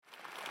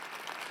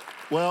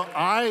Well,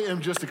 I am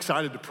just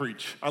excited to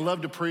preach. I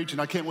love to preach, and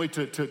I can't wait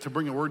to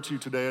bring a word to you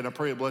today, and I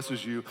pray it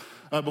blesses you.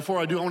 Before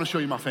I do, I want to show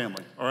you my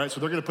family, all right?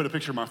 So they're going to put a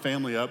picture of my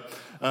family up.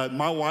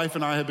 My wife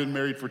and I have been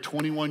married for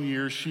 21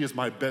 years. She is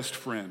my best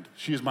friend.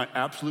 She is my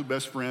absolute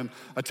best friend.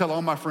 I tell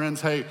all my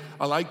friends, hey,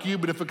 I like you,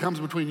 but if it comes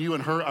between you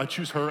and her, I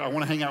choose her. I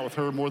want to hang out with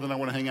her more than I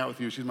want to hang out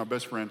with you. She's my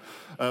best friend.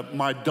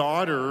 My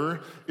daughter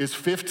is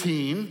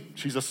 15.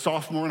 She's a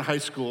sophomore in high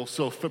school,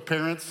 so for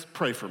parents,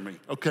 pray for me,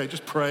 okay?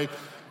 Just pray.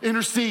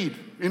 Intercede.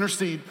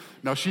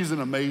 Now, she's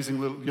an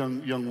amazing little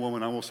young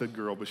woman. I almost said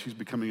girl, but she's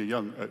becoming a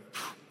young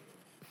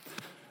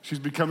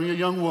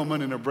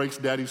woman, and it breaks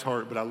daddy's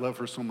heart, but I love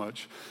her so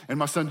much. And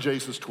my son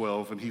Jace is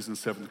 12, and he's in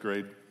 7th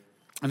grade,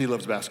 and he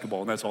loves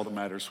basketball, and that's all that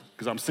matters,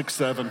 because I'm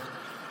 6'7".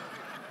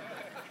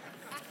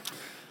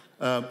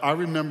 I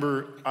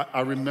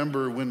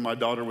remember when my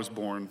daughter was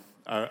born.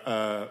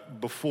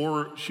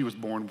 Before she was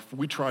born,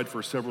 we tried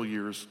for several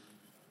years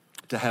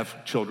to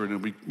have children,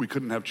 and we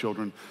couldn't have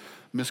children.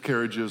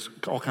 Miscarriages,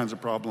 all kinds of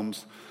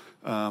problems,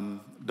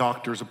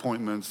 doctor's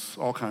appointments,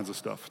 all kinds of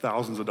stuff,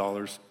 thousands of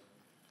dollars.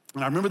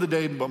 And I remember the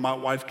day my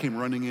wife came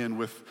running in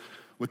with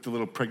the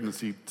little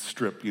pregnancy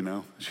strip, you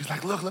know. She's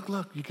like,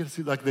 look, you can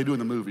see, like they do in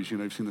the movies, you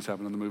know, you've seen this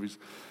happen in the movies.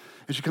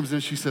 And she comes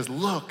in, she says,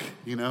 look,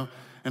 you know.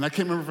 And I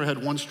can't remember if it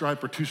had 1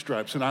 stripe or 2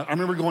 stripes. And I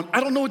remember going, I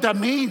don't know what that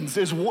means.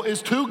 Is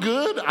 2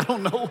 good? I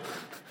don't know.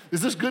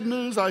 Is this good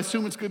news? I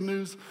assume it's good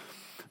news.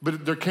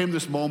 But there came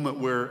this moment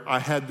where I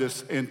had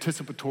this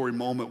anticipatory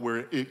moment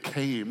where it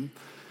came,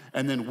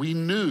 and then we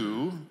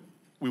knew,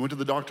 we went to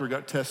the doctor,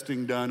 got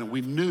testing done, and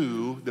we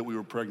knew that we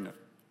were pregnant.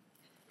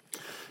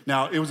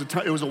 Now, it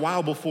was a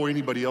while before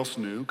anybody else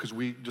knew, because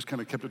we just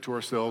kind of kept it to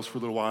ourselves for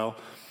a little while.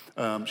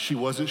 She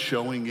wasn't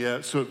showing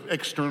yet, so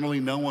externally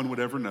no one would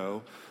ever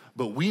know,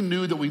 but we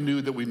knew that we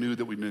knew that we knew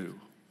that we knew,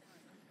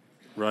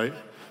 right?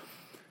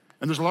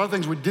 And there's a lot of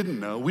things we didn't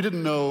know. We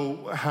didn't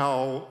know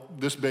how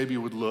this baby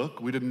would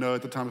look. We didn't know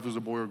at the time if it was a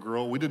boy or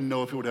girl. We didn't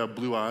know if it would have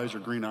blue eyes or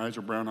green eyes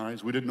or brown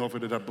eyes. We didn't know if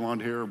it would have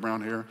blonde hair or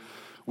brown hair.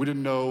 We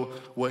didn't know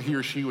what he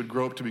or she would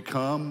grow up to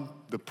become,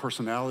 the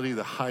personality,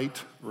 the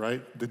height,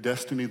 right? The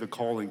destiny, the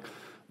calling.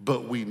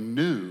 But we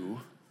knew,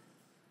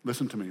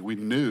 listen to me, we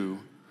knew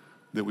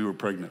that we were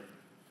pregnant.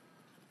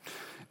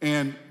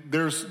 And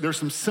there's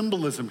some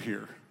symbolism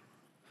here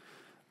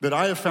that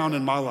I have found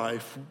in my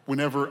life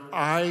whenever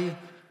I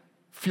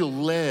feel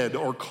led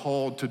or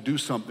called to do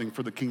something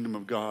for the kingdom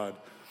of God,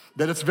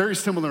 that it's very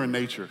similar in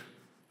nature.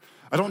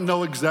 I don't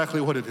know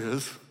exactly what it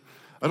is.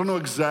 I don't know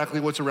exactly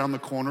what's around the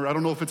corner. I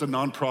don't know if it's a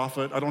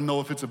nonprofit. I don't know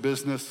if it's a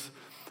business.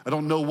 I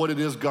don't know what it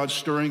is God's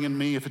stirring in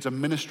me, if it's a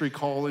ministry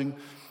calling,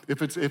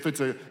 if it's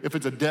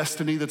a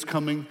destiny that's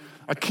coming.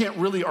 I can't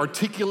really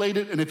articulate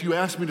it, and if you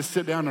asked me to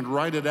sit down and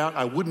write it out,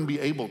 I wouldn't be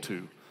able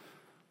to.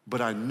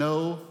 But I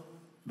know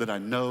that I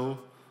know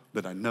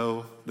that I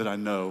know that I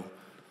know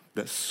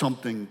that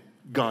something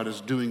God is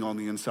doing on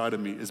the inside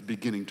of me is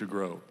beginning to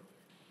grow.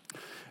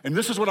 And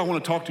this is what I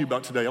want to talk to you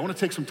about today. I want to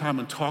take some time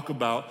and talk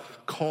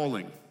about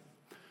calling.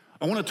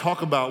 I want to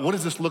talk about what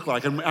does this look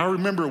like. And I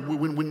remember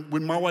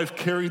when my wife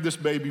carried this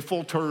baby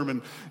full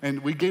term and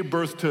we gave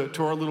birth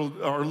to our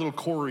little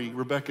Corey,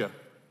 Rebecca.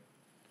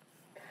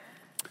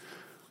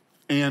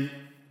 And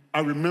I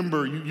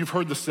remember, you've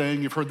heard the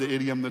saying, you've heard the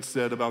idiom that's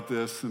said about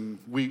this, and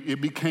it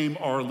became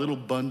our little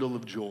bundle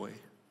of joy.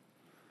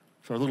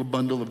 It's our little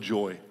bundle of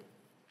joy.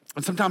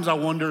 And sometimes I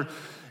wonder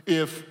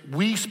if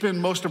we spend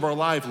most of our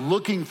life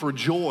looking for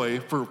joy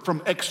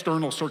from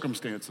external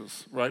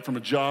circumstances, right? From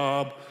a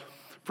job,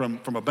 from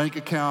a bank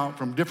account,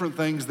 from different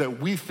things that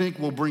we think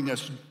will bring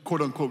us, quote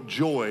unquote,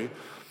 joy.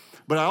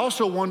 But I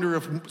also wonder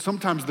if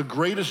sometimes the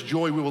greatest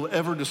joy we will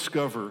ever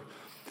discover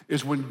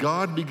is when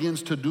God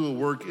begins to do a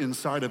work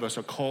inside of us,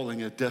 a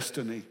calling, a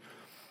destiny,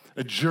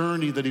 a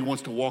journey that he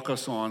wants to walk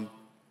us on.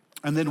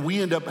 And then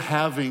we end up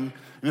having,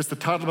 and it's the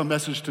title of my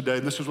message today,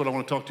 and this is what I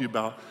want to talk to you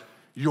about,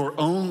 your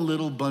own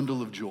little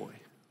bundle of joy.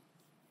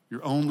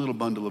 Your own little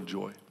bundle of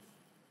joy.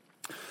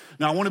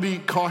 Now, I want to be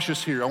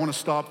cautious here. I want to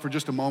stop for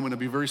just a moment and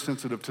be very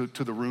sensitive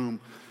to the room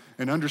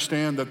and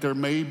understand that there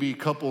may be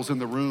couples in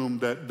the room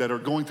that are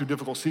going through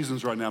difficult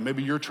seasons right now.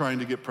 Maybe you're trying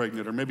to get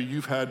pregnant, or maybe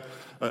you've had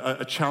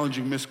a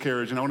challenging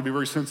miscarriage, and I want to be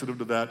very sensitive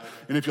to that.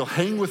 And if you'll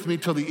hang with me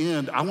till the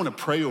end, I want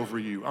to pray over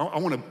you. I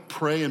want to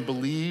pray and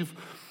believe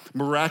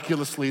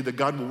miraculously that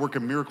God will work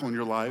a miracle in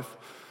your life.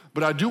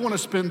 But I do want to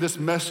spend this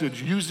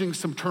message using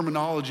some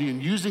terminology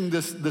and using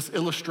this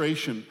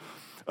illustration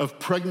of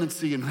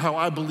pregnancy and how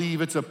I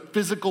believe it's a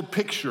physical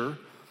picture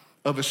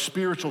of a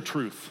spiritual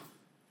truth.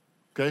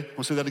 Okay?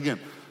 I'll say that again.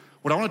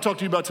 What I want to talk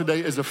to you about today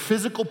is a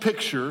physical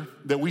picture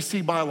that we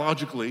see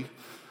biologically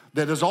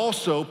that is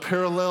also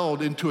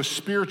paralleled into a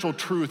spiritual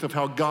truth of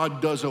how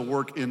God does a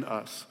work in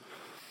us.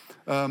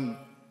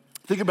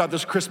 Think about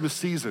this Christmas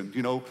season.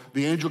 You know,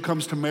 the angel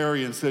comes to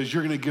Mary and says,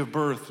 "You're going to give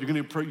birth. You're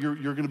going to get pregnant.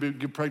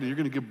 You're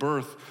going to give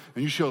birth,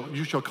 and you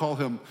shall call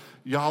him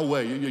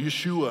Yahweh,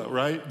 Yeshua,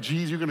 right?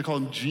 Jesus. You're going to call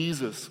him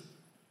Jesus."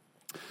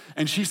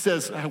 And she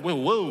says,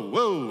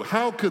 "Whoa!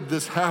 How could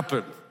this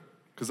happen?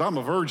 Because I'm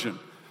a virgin."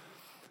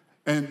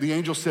 And the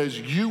angel says,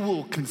 you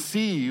will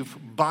conceive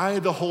by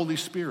the Holy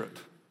Spirit.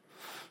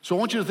 So I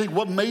want you to think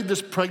what made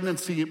this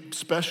pregnancy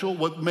special,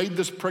 what made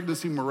this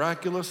pregnancy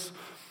miraculous,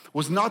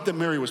 was not that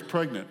Mary was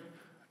pregnant.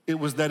 It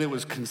was that it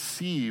was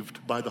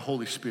conceived by the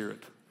Holy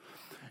Spirit.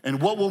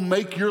 And what will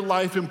make your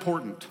life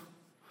important,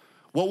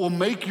 what will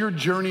make your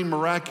journey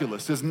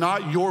miraculous is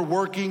not your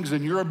workings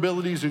and your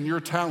abilities and your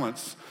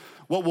talents.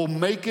 What will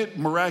make it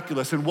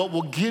miraculous and what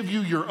will give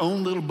you your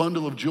own little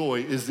bundle of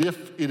joy is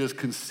if it is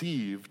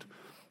conceived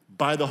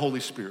by the Holy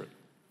Spirit.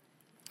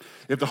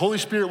 If the Holy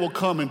Spirit will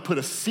come and put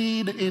a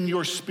seed in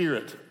your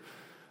spirit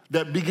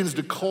that begins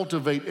to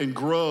cultivate and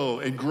grow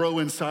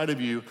inside of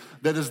you,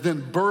 that is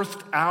then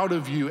birthed out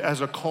of you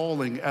as a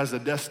calling, as a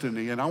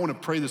destiny. And I want to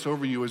pray this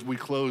over you as we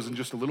close in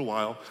just a little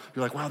while.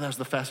 You're like, wow, that's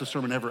the fastest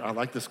sermon ever. I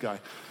like this guy.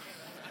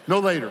 No,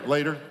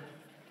 later.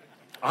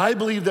 I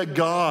believe that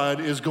God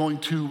is going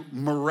to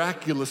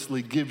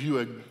miraculously give you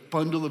a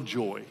bundle of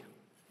joy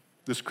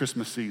this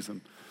Christmas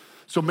season.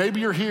 So maybe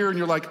you're here and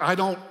you're like, I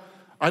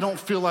don't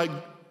feel like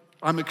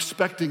I'm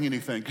expecting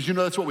anything. Because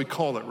that's what we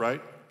call it,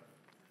 right?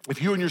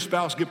 If you and your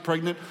spouse get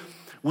pregnant,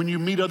 when you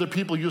meet other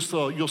people, you'll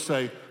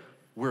say,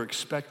 we're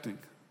expecting.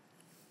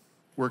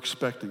 We're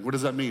expecting. What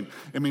does that mean?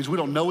 It means we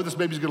don't know what this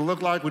baby's gonna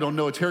look like. We don't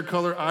know its hair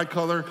color, eye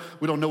color.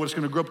 We don't know what it's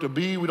gonna grow up to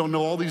be. We don't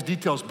know all these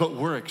details, but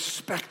we're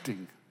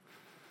expecting.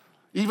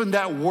 Even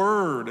that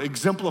word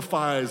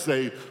exemplifies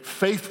a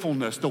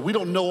faithfulness that we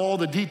don't know all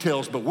the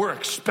details, but we're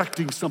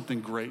expecting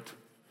something great.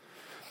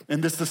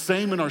 And it's the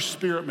same in our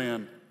spirit,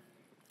 man.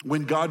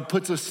 When God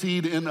puts a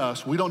seed in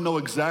us, we don't know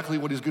exactly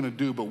what he's gonna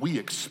do, but we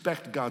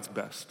expect God's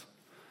best,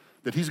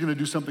 that he's gonna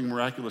do something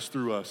miraculous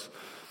through us.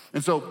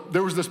 And so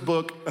there was this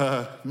book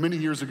many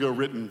years ago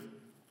written.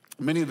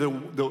 Many of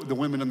the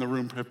women in the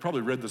room have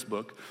probably read this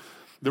book.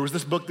 There was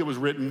this book that was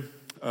written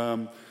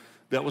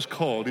that was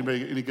called,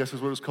 any guesses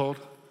what it was called?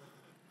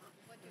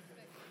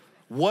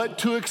 What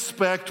to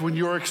Expect When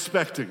You're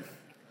Expecting.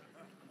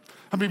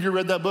 How many of you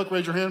read that book?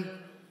 Raise your hand.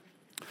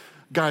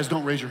 Guys,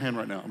 don't raise your hand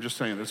right now. I'm just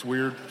saying, it's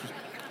weird.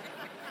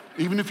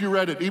 Even if you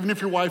read it, even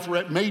if your wife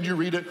made you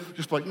read it,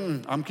 just like,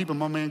 I'm keeping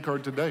my man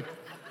card today.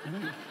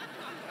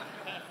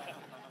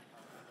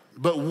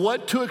 But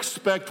what to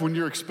expect when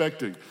you're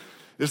expecting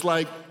is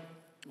like,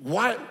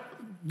 why?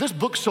 This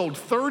book sold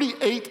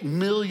 38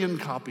 million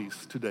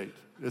copies to date.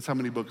 That's how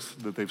many books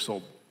that they've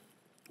sold,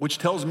 which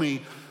tells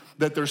me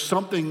that there's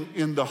something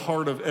in the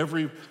heart of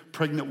every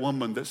pregnant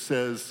woman that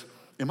says,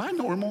 am I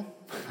normal?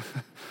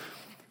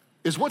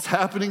 Is what's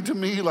happening to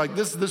me like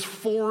this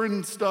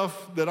foreign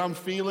stuff that I'm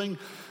feeling?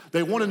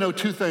 They want to know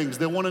two things.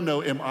 They want to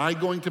know, am I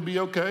going to be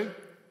okay?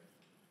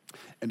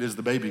 And is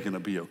the baby going to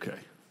be okay,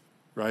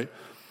 right?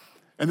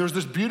 And there's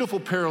this beautiful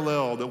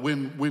parallel that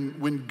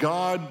when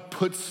God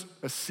puts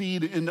a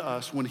seed in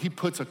us, when he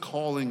puts a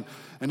calling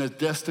and a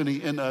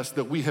destiny in us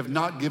that we have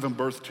not given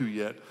birth to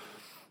yet,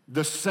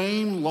 the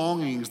same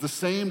longings, the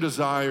same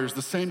desires,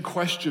 the same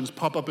questions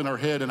pop up in our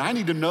head. And I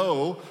need to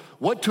know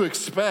what to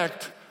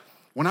expect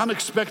when I'm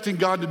expecting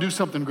God to do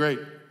something great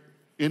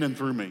in and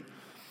through me.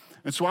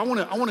 And so I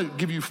want to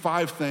give you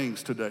 5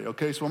 things today,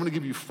 okay? So I'm going to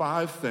give you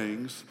 5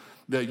 things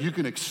that you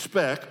can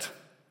expect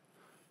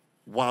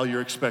while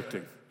you're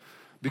expecting.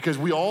 Because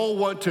we all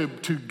want to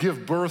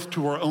give birth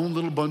to our own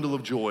little bundle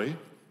of joy.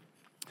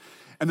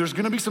 And there's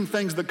going to be some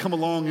things that come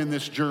along in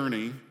this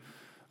journey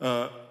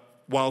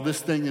while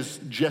this thing is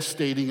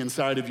gestating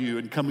inside of you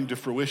and coming to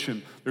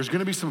fruition. There's going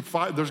to be some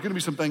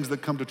things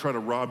that come to try to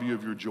rob you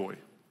of your joy,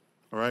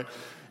 all right?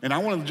 And I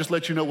want to just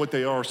let you know what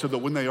they are so that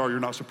when they are, you're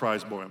not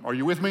surprised by them. Are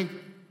you with me?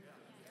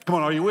 Come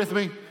on, are you with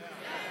me?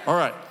 All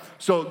right,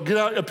 so get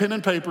out a pen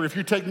and paper. If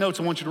you take notes,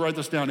 I want you to write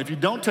this down. If you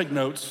don't take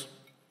notes,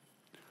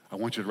 I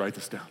want you to write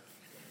this down.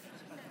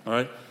 All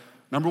right?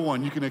 Number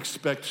 1, you can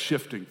expect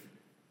shifting.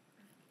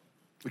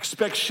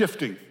 Expect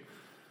shifting.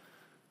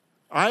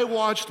 I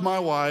watched my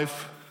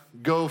wife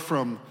go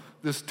from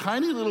this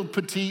tiny little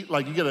petite,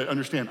 like you gotta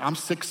understand, I'm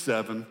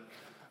 6'7",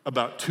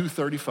 about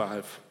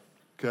 235,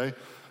 okay?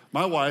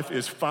 My wife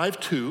is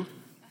 5'2",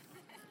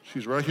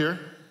 she's right here.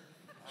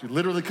 She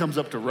literally comes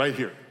up to right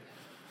here.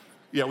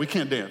 Yeah, we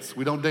can't dance.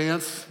 We don't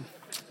dance.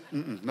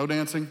 No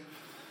dancing.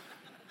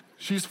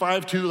 She's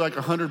 5'2", like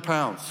 100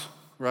 pounds,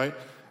 right?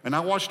 And I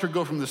watched her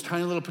go from this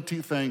tiny little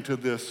petite thing to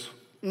this,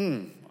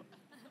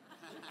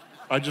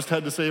 I just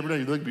had to say every day,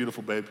 you look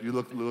beautiful, babe. You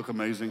look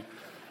amazing.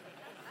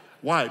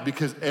 Why?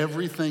 Because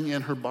everything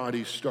in her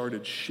body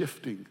started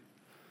shifting.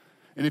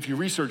 And if you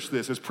research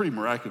this, it's pretty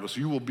miraculous.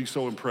 You will be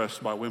so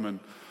impressed by women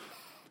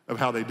of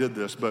how they did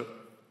this. But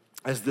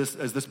as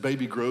this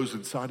baby grows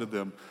inside of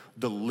them,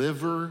 the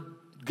liver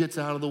gets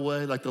out of the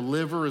way. Like the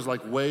liver is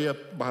like way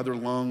up by their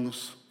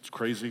lungs. It's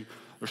crazy.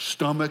 Their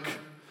stomach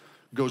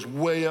goes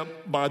way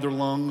up by their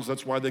lungs.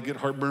 That's why they get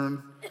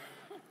heartburn.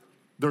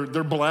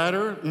 Their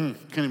bladder, can't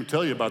even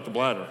tell you about the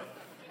bladder.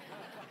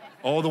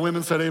 All the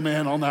women said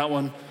amen on that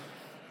one.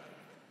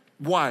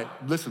 Why?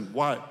 Listen,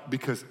 why?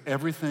 Because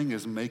everything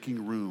is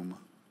making room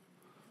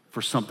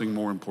for something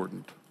more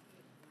important.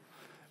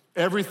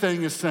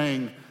 Everything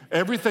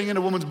in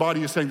a woman's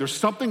body is saying there's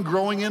something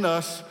growing in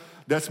us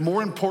that's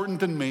more important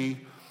than me.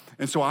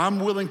 And so I'm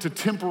willing to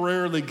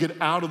temporarily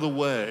get out of the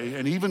way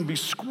and even be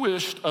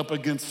squished up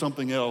against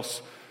something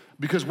else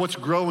because what's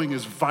growing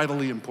is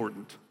vitally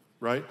important,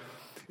 right?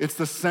 It's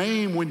the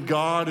same when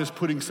God is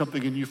putting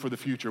something in you for the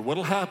future.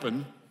 What'll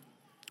happen,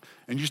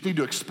 and you just need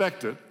to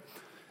expect it,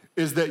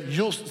 is that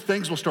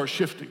things will start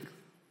shifting.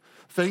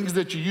 Things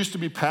that you used to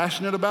be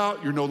passionate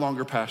about, you're no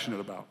longer passionate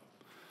about.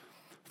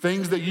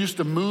 Things that used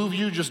to move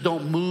you just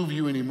don't move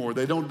you anymore.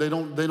 They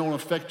don't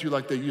affect you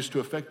like they used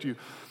to affect you.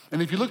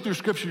 And if you look through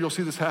Scripture, you'll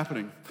see this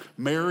happening.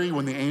 Mary,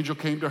 when the angel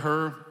came to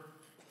her,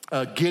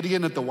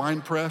 Gideon at the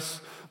winepress,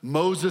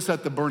 Moses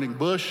at the burning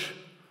bush,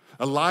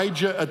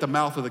 Elijah at the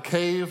mouth of the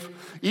cave,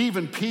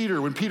 even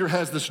Peter, when Peter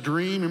has this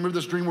dream, remember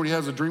this dream where he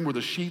has a dream where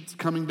the sheet's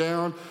coming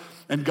down,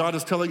 and God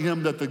is telling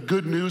him that the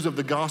good news of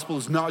the gospel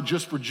is not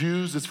just for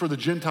Jews, it's for the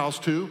Gentiles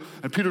too.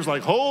 And Peter's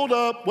like, hold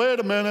up, wait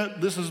a minute,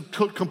 this is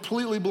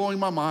completely blowing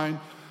my mind.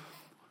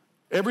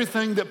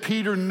 Everything that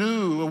Peter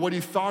knew or what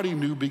he thought he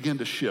knew began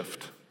to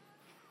shift,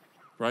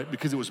 right?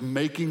 Because it was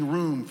making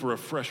room for a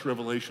fresh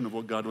revelation of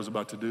what God was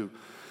about to do.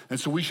 And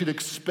so we should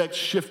expect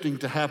shifting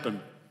to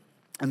happen.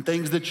 And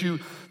things that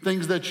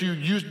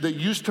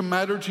used to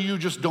matter to you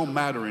just don't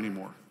matter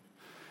anymore.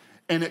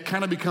 And it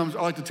kind of becomes,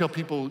 I like to tell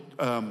people,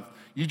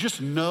 you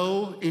just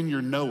know in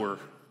your knower.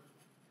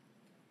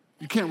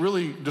 You can't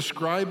really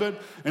describe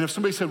it. And if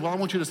somebody said, well, I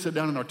want you to sit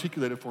down and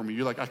articulate it for me,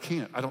 you're like, I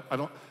can't.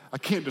 I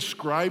can't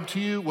describe to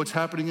you what's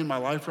happening in my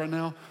life right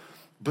now,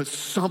 but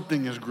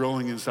something is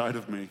growing inside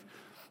of me.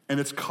 And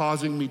it's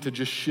causing me to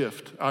just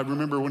shift. I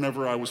remember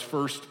whenever I was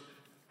first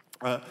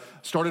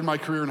started my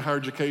career in higher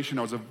education,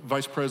 I was a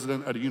vice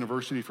president at a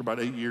university for about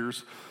 8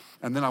 years.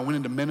 And then I went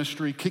into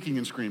ministry, kicking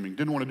and screaming.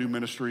 Didn't want to do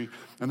ministry.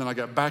 And then I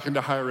got back into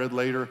higher ed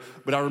later.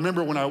 But I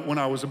remember when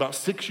I was about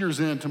 6 years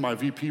into my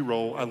VP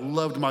role, I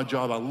loved my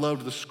job. I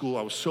loved the school.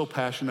 I was so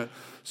passionate,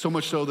 so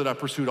much so that I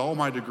pursued all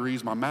my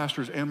degrees. My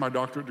master's and my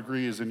doctorate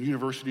degree is in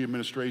university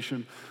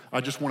administration.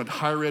 I just wanted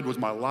higher ed was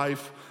my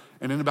life.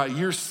 And in about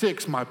year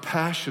 6, my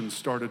passion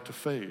started to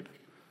fade.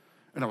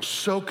 And I was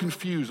so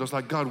confused. I was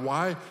like, God,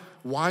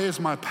 why is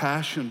my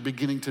passion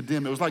beginning to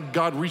dim? It was like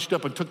God reached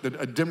up and took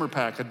a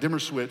dimmer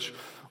switch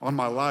on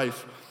my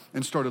life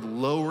and started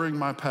lowering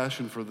my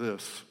passion for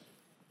this.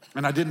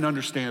 And I didn't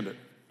understand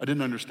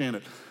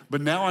it.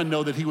 But now I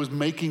know that he was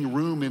making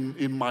room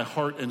in my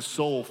heart and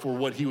soul for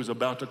what he was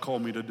about to call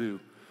me to do.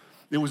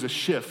 It was a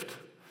shift.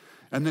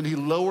 And then he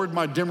lowered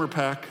my dimmer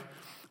pack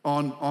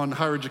on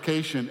higher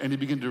education, and he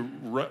began to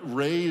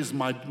raise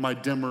my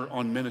dimmer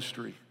on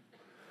ministry.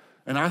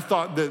 And I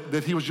thought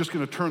that he was just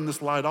gonna turn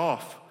this light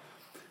off.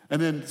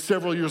 And then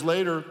several years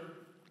later,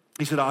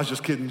 he said, I was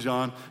just kidding,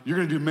 John. You're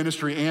gonna do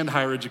ministry and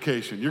higher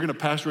education. You're gonna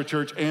pastor a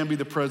church and be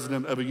the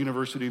president of a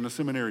university and a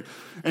seminary.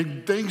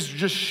 And things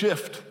just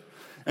shift.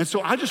 And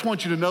so I just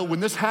want you to know when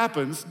this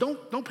happens,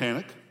 don't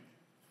panic.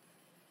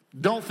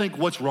 Don't think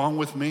what's wrong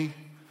with me.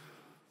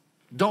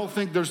 Don't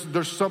think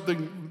there's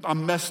something,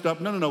 I'm messed up.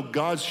 No,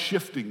 God's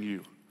shifting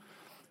you.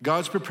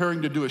 God's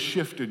preparing to do a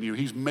shift in you.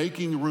 He's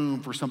making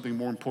room for something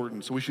more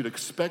important. So we should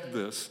expect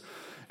this.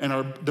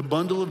 And the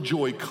bundle of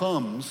joy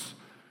comes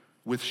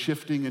with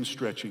shifting and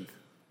stretching,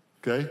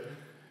 okay?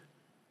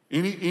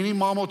 Any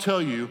mom will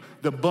tell you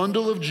the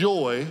bundle of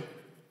joy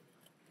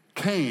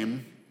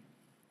came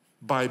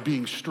by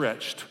being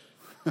stretched.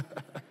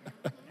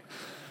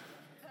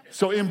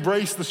 So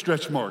embrace the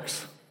stretch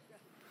marks.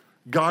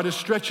 God is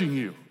stretching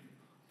you,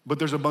 but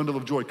there's a bundle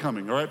of joy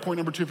coming, all right? Point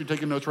number 2, if you're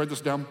taking notes, write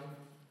this down.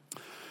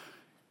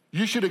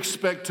 You should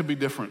expect to be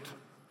different.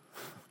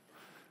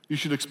 You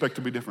should expect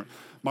to be different.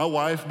 My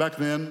wife back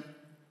then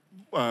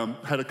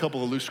had a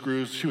couple of loose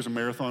screws. She was a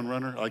marathon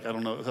runner. Like, I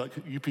don't know, like,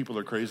 you people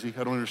are crazy.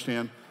 I don't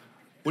understand.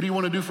 What do you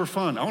want to do for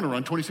fun? I want to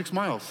run 26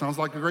 miles. Sounds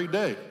like a great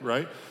day,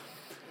 right?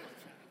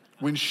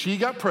 When she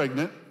got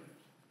pregnant,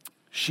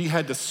 she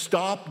had to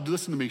stop,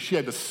 listen to me, she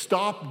had to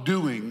stop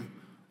doing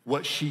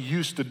what she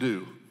used to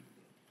do.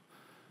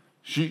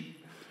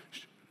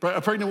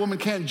 A pregnant woman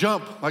can't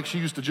jump like she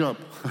used to jump.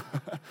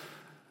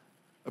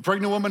 A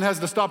pregnant woman has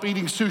to stop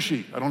eating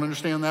sushi. I don't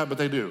understand that, but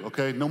they do,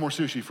 okay? No more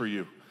sushi for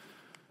you.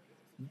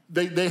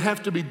 They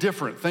have to be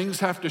different. Things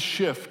have to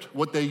shift.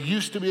 What they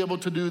used to be able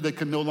to do, they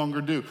can no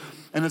longer do.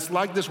 And it's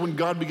like this when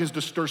God begins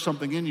to stir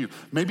something in you.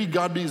 Maybe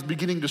God is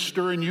beginning to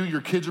stir in you. Your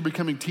kids are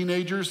becoming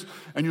teenagers,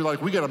 and you're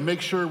like, we got to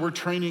make sure we're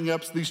training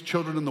up these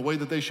children in the way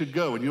that they should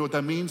go. And you know what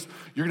that means?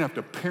 You're going to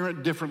have to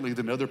parent differently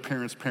than other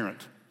parents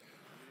parent.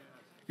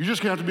 You're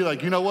just going to have to be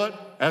like, you know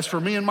what? As for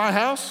me and my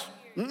house,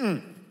 we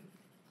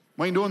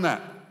ain't doing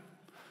that.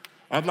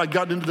 I've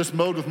gotten into this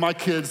mode with my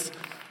kids.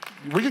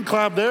 We can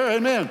clap there,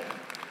 amen.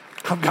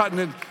 I've gotten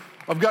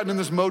in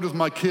this mode with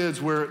my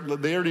kids where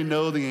they already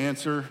know the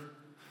answer.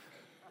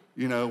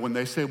 You know, when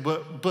they say,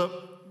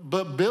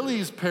 but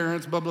Billy's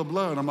parents, blah, blah,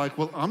 blah. And I'm like,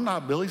 well, I'm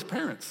not Billy's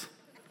parents,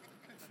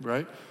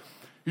 right?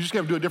 You just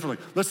got to do it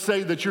differently. Let's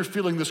say that you're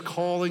feeling this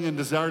calling and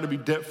desire to be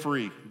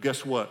debt-free.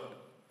 Guess what?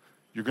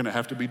 You're going to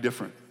have to be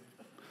different.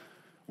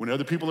 When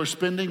other people are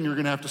spending, you're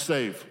going to have to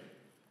save.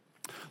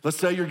 Let's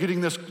say you're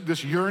getting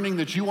this yearning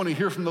that you want to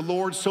hear from the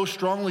Lord so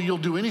strongly you'll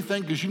do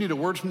anything because you need a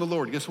word from the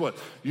Lord. Guess what?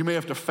 You may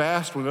have to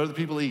fast when other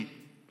people eat.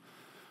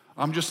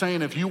 I'm just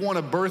saying, if you want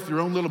to birth your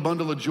own little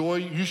bundle of joy,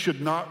 you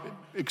should not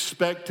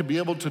expect to be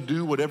able to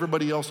do what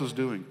everybody else is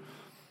doing.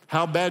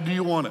 How bad do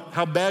you want it?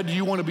 How bad do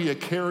you want to be a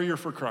carrier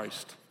for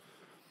Christ?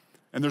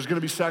 And there's going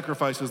to be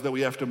sacrifices that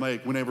we have to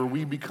make whenever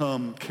we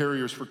become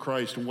carriers for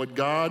Christ and what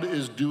God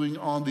is doing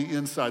on the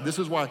inside. This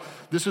is what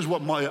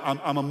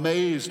I'm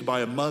amazed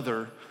by a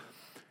mother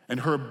and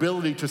her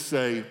ability to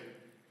say,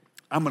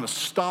 I'm going to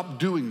stop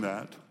doing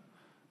that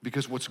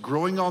because what's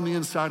growing on the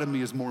inside of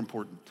me is more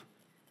important,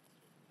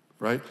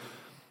 right?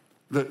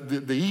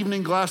 The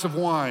evening glass of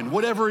wine,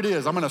 whatever it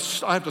is,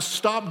 I have to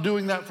stop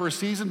doing that for a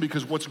season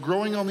because what's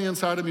growing on the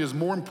inside of me is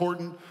more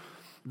important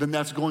than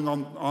that's going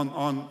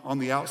on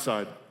the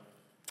outside.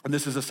 And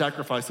this is a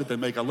sacrifice that they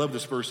make. I love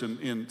this verse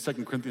in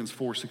 2 Corinthians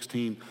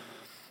 4:16.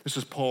 This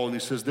is Paul, and he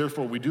says,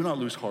 therefore we do not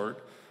lose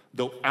heart,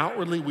 though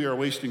outwardly we are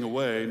wasting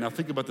away. Now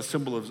think about the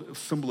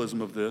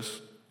symbolism of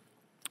this.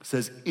 It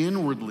says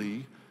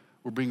inwardly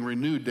we're being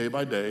renewed day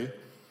by day.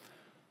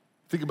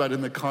 Think about it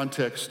in the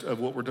context of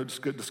what we're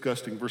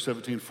discussing, verse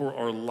 17. For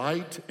our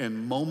light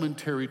and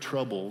momentary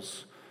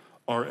troubles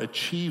are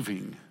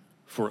achieving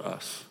for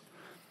us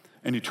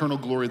an eternal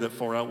glory that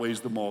far outweighs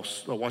them all.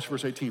 Watch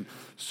verse 18.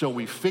 So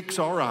we fix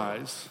our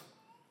eyes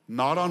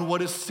not on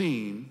what is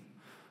seen,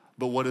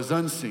 but what is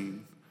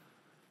unseen,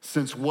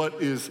 since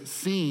what is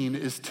seen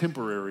is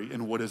temporary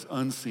and what is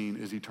unseen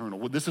is eternal.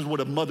 Well, this is what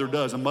a mother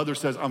does. A mother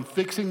says, I'm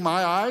fixing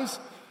my eyes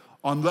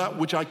on that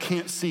which I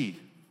can't see.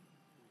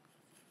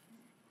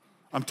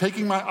 I'm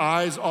taking my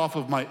eyes off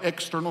of my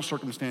external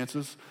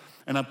circumstances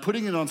and I'm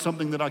putting it on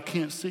something that I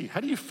can't see.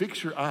 How do you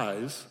fix your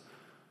eyes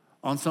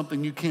on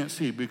something you can't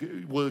see?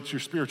 Well, it's your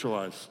spiritual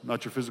eyes,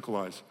 not your physical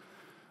eyes.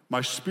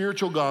 My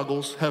spiritual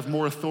goggles have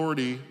more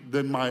authority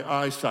than my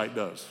eyesight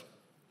does.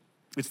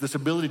 It's this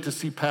ability to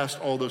see past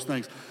all those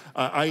things.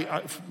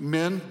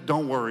 Men,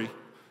 don't worry.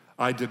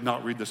 I did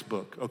not read this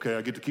book. Okay,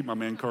 I get to keep my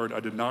man card.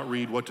 I did not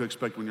read What to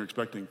Expect When You're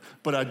Expecting.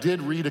 But I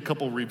did read a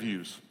couple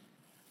reviews.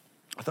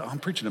 I thought, I'm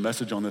preaching a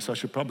message on this. I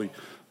should probably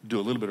do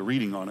a little bit of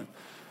reading on it.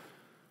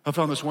 I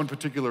found this one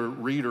particular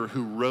reader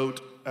who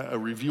wrote a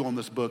review on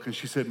this book, and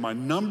she said, my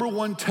number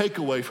one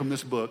takeaway from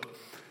this book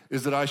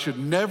is that I should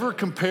never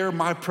compare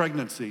my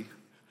pregnancy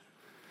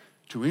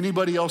to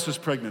anybody else's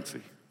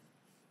pregnancy.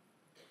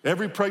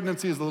 Every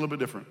pregnancy is a little bit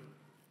different.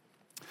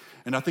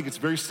 And I think it's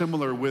very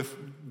similar with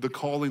the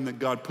calling that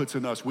God puts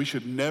in us. We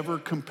should never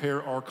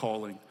compare our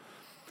calling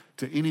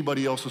to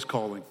anybody else's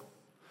calling.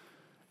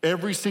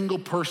 Every single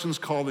person's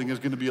calling is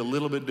going to be a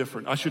little bit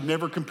different. I should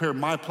never compare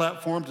my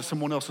platform to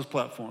someone else's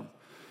platform.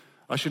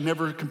 I should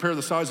never compare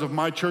the size of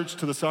my church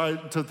to the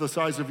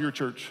size of your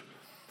church.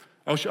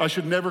 I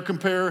should never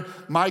compare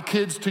my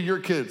kids to your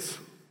kids.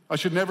 I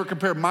should never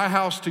compare my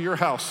house to your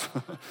house.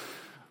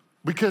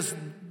 Because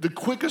the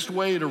quickest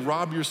way to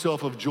rob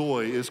yourself of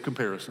joy is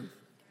comparison.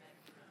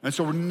 And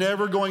so we're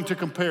never going to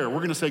compare. We're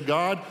going to say,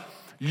 God,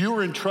 you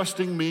are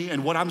entrusting me.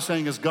 And what I'm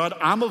saying is, God,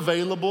 I'm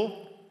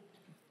available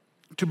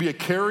to be a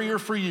carrier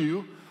for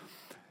you.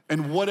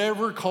 And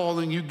whatever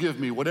calling you give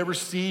me, whatever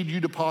seed you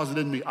deposit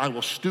in me, I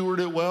will steward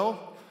it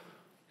well.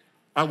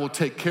 I will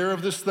take care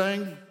of this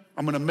thing.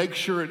 I'm going to make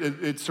sure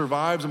it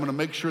survives. I'm going to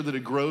make sure that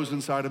it grows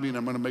inside of me, and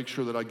I'm going to make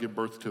sure that I give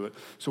birth to it.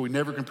 So we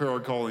never compare our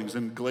callings.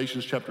 In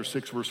Galatians chapter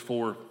 6, verse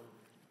 4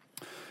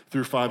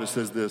 through 5, it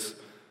says this.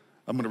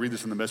 I'm going to read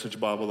this in the Message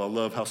Bible. I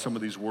love how some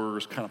of these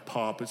words kind of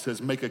pop. It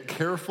says, make a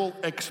careful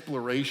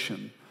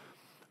exploration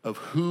of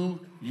who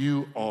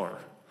you are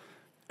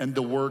and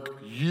the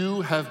work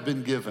you have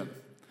been given.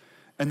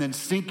 And then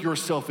sink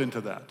yourself into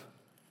that.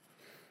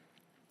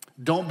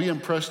 Don't be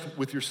impressed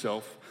with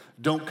yourself.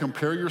 Don't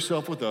compare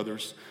yourself with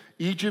others.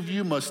 Each of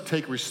you must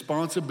take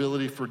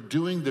responsibility for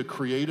doing the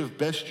creative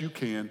best you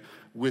can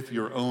with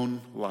your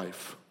own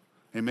life.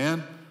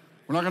 Amen?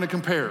 We're not going to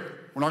compare.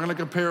 We're not going to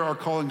compare our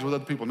callings with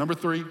other people. Number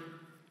three,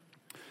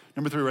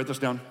 write this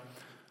down.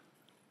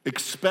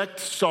 Expect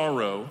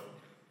sorrow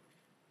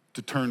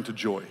to turn to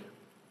joy.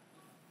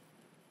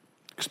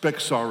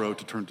 Expect sorrow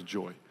to turn to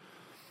joy.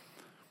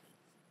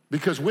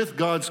 Because with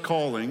God's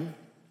calling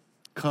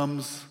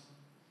comes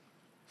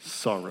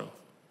sorrow.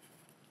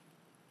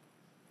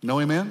 No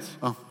amens?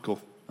 Oh,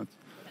 cool.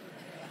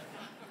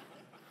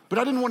 But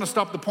I didn't want to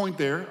stop the point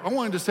there. I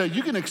wanted to say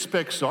you can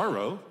expect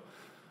sorrow,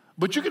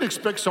 but you can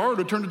expect sorrow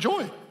to turn to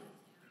joy.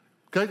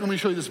 Okay, let me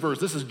show you this verse.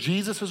 This is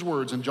Jesus'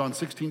 words in John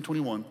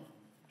 16:21.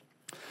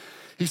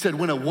 He said,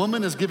 when a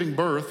woman is giving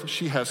birth,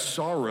 she has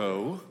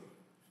sorrow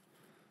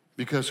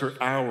because her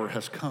hour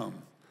has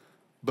come.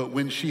 But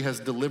when she has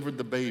delivered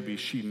the baby,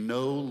 she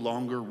no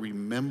longer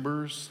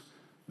remembers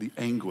the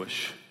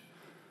anguish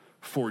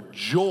for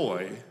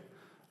joy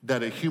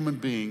that a human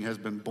being has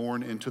been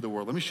born into the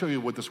world. Let me show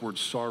you what this word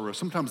sorrow,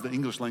 sometimes the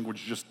English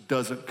language just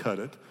doesn't cut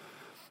it.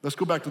 Let's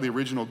go back to the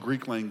original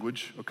Greek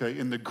language, okay?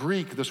 In the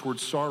Greek, this word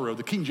sorrow,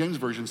 the King James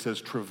Version says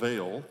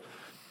travail.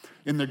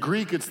 In the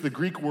Greek, it's the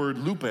Greek word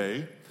lupe,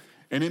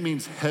 and it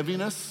means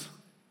heaviness,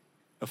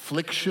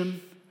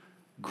 affliction,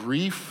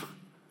 grief,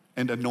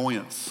 and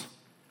annoyance.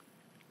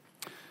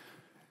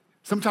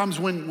 Sometimes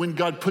when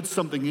God puts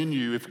something in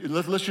you,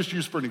 let's just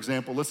use for an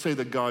example, let's say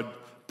that God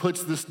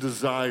puts this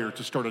desire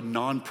to start a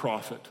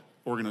nonprofit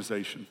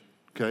organization,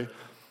 okay?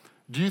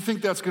 Do you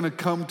think that's gonna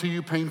come to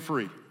you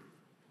pain-free?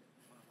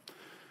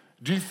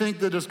 Do you think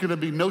that there's gonna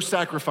be no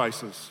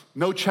sacrifices,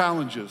 no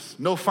challenges,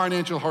 no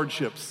financial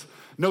hardships,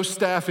 no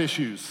staff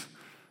issues,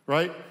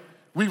 right?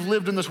 We've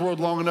lived in this world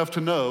long enough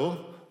to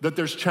know that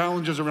there's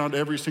challenges around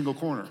every single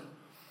corner.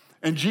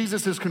 And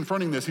Jesus is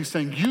confronting this. He's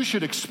saying, you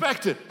should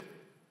expect it.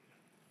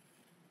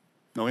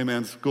 No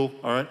amens, cool,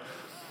 all right.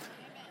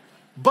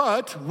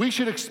 But we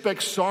should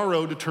expect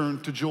sorrow to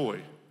turn to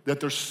joy, that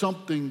there's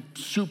something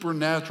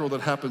supernatural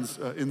that happens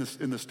in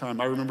this time.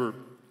 I remember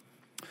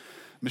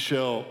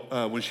Michelle,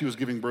 when she was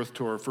giving birth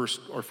to our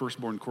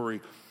firstborn,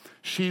 Corey,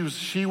 she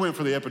went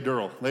for the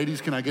epidural.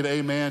 Ladies, can I get an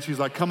amen? She's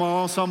like, come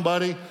on,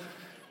 somebody.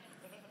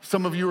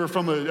 Some of you are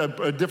from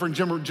a different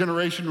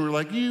generation who are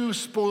like, you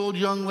spoiled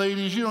young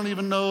ladies, you don't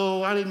even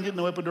know, I didn't get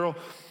no epidural.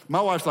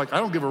 My wife's like, I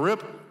don't give a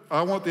rip,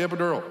 I want the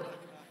epidural.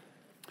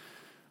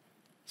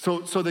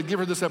 So they give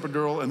her this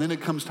epidural, and then it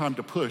comes time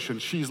to push,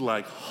 and she's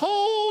like,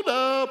 hold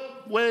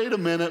up, wait a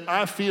minute,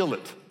 I feel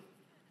it.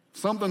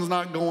 Something's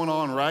not going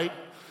on right.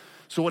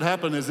 So what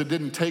happened is it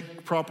didn't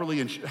take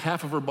properly, and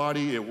half of her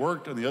body, it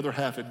worked, and the other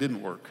half, it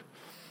didn't work.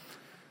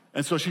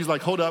 And so she's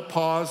like, hold up,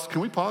 pause.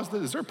 Can we pause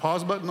this? Is there a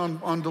pause button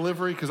on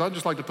delivery? Because I'd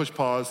just like to push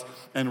pause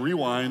and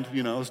rewind,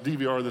 let's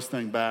DVR this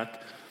thing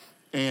back.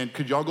 And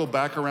could y'all go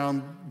back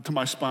around to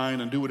my spine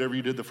and do whatever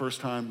you did the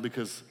first time?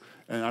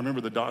 And I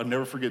remember I'll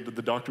never forget that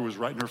the doctor was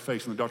right in her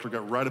face, and the doctor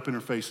got right up in her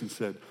face and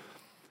said,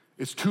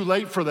 it's too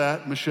late for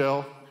that,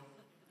 Michelle.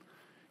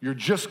 You're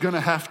just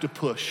gonna have to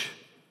push.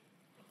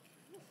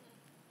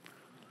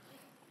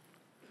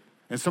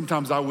 And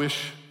sometimes I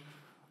wish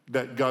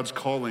that God's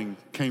calling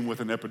came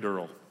with an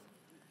epidural.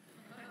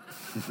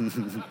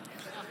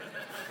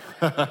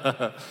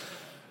 But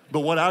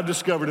what I've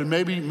discovered, and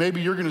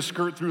maybe you're gonna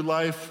skirt through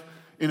life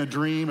in a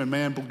dream, and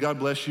man, God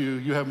bless you,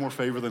 you have more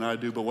favor than I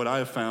do, but what I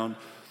have found,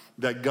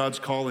 that God's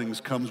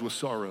callings comes with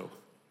sorrow.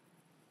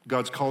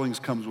 God's callings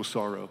comes with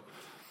sorrow.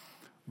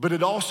 But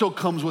it also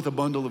comes with a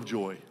bundle of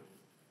joy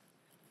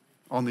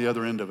on the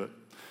other end of it.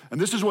 And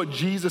this is what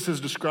Jesus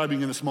is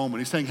describing in this moment.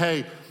 He's saying,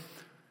 hey,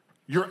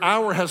 your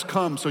hour has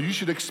come, so you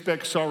should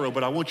expect sorrow,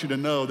 but I want you to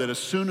know that as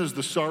soon as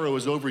the sorrow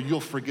is over, you'll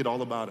forget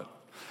all about it.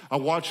 I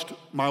watched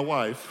my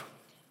wife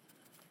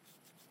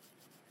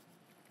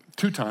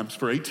 2 times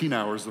for 18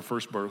 hours, the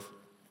first birth,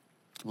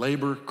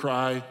 labor,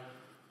 cry,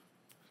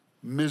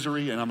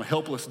 misery, and I'm a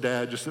helpless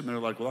dad just sitting there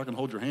like, well, I can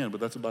hold your hand, but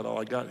that's about all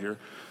I got here.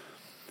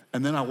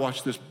 And then I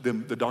watched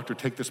the doctor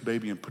take this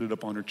baby and put it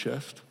up on her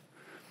chest,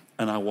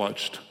 and I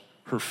watched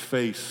her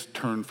face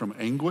turn from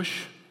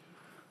anguish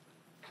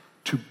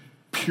to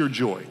pure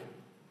joy,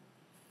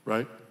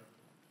 right?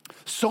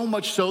 So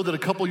much so that a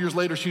couple years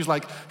later, she's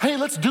like, hey,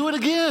 let's do it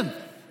again.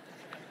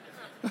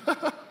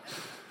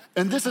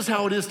 And this is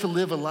how it is to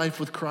live a life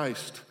with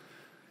Christ.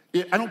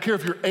 I don't care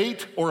if you're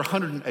 8 or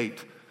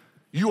 108,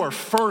 you are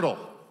fertile.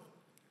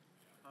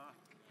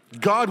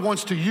 God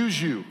wants to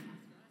use you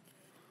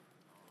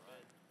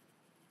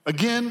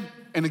again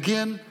and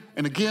again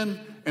and again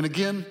and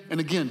again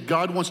and again.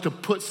 God wants to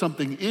put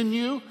something in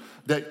you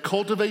that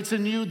cultivates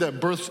in you,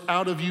 that births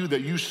out of you,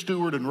 that you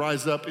steward and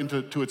rise up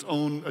into its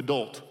own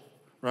adult,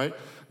 right?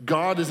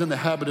 God is in the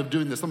habit of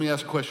doing this. Let me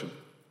ask a question.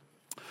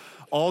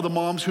 All the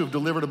moms who have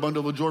delivered a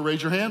bundle of joy,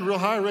 raise your hand real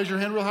high, raise your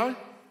hand real high.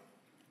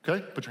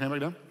 Okay, put your hand back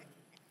down.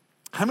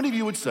 How many of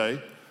you would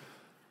say,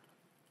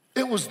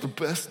 it was the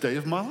best day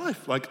of my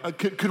life? Like,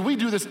 could we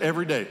do this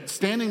every day?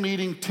 Standing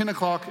meeting, 10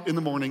 o'clock in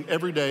the morning,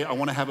 every day, I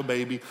want to have a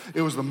baby.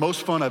 It was the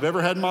most fun I've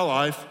ever had in my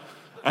life.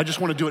 I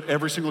just want to do it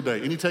every single day.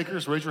 Any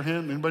takers? Raise your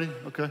hand. Anybody?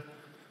 Okay.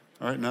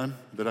 All right, none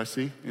that I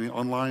see. Any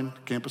online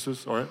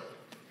campuses? All right.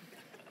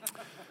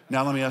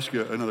 Now let me ask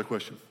you another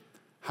question.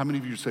 How many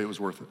of you say it was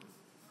worth it?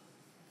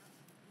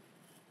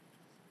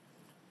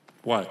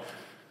 Why?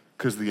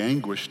 Because the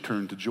anguish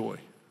turned to joy,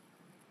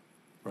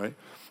 right?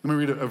 Let me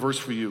read a verse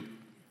for you.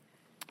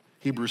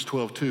 Hebrews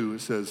 12:2,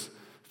 it says,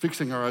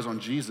 fixing our eyes on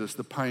Jesus,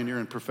 the pioneer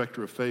and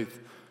perfecter of faith.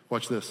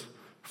 Watch this.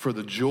 For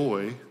the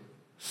joy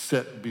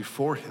set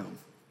before him,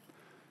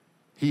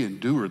 he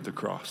endured the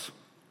cross.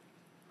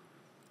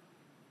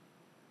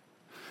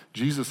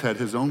 Jesus had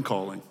his own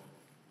calling.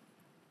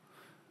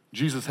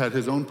 Jesus had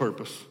his own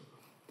purpose.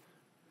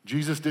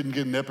 Jesus didn't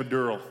get an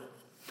epidural.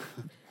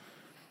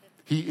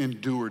 He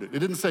endured it. It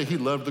didn't say he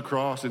loved the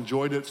cross,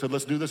 enjoyed it, said,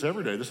 let's do this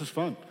every day. This is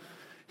fun.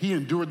 He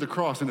endured the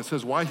cross, and it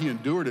says why he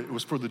endured it, it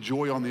was for the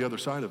joy on the other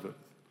side of it.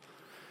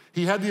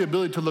 He had the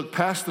ability to look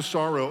past the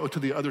sorrow to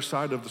the other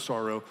side of the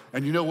sorrow,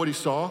 and you know what he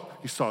saw?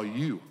 He saw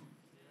you.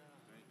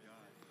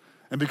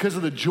 And because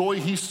of the joy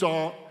he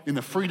saw in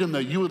the freedom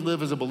that you would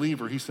live as a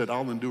believer, he said,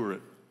 I'll endure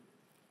it.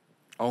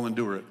 I'll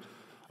endure it.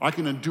 I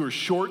can endure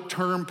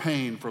short-term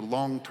pain for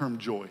long-term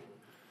joy,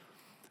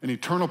 an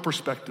eternal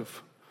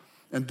perspective.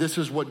 And this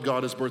is what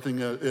God is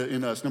birthing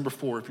in us. Number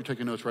 4, if you're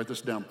taking notes, write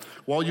this down.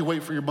 While you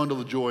wait for your bundle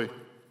of joy,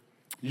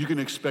 you can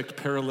expect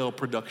parallel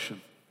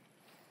production.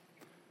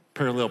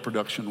 Parallel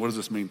production, what does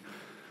this mean?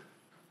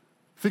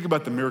 Think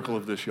about the miracle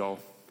of this, y'all.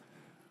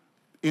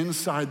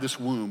 Inside this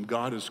womb,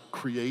 God is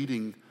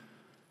creating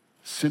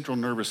central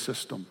nervous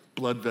system,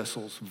 blood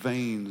vessels,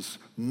 veins,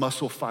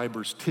 muscle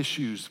fibers,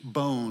 tissues,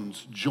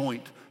 bones,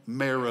 joint,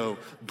 marrow,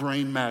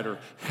 brain matter,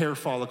 hair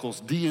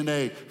follicles,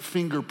 DNA,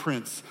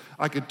 fingerprints.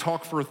 I could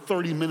talk for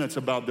 30 minutes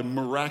about the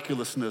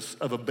miraculousness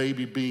of a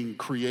baby being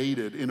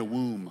created in a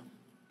womb.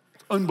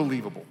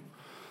 Unbelievable.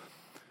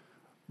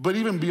 But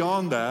even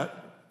beyond that,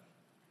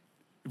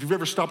 if you've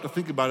ever stopped to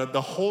think about it,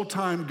 the whole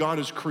time God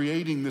is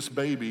creating this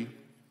baby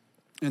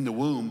in the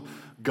womb,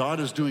 God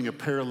is doing a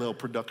parallel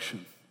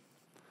production.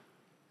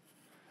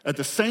 At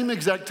the same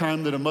exact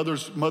time that a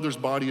mother's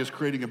body is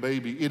creating a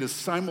baby, it is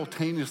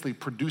simultaneously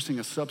producing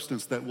a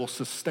substance that will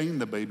sustain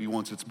the baby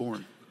once it's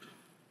born.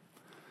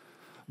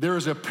 There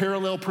is a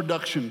parallel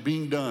production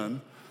being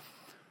done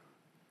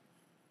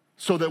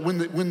so that when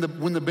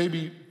the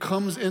baby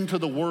comes into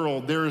the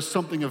world, there is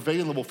something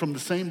available from the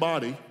same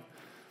body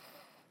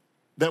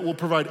that will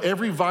provide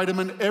every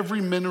vitamin, every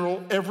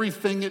mineral,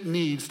 everything it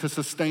needs to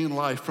sustain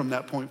life from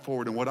that point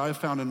forward. And what I've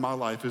found in my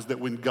life is that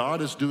when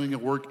God is doing a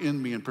work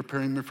in me and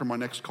preparing me for my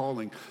next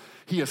calling,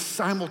 He is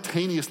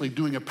simultaneously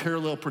doing a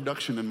parallel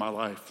production in my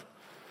life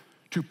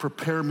to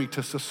prepare me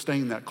to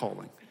sustain that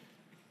calling.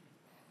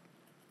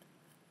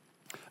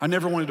 I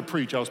never wanted to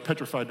preach. I was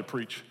petrified to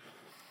preach.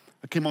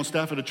 I came on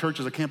staff at a church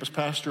as a campus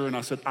pastor, and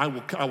I said, I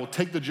will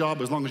take the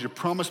job as long as you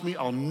promise me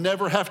I'll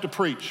never have to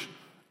preach,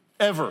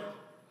 ever.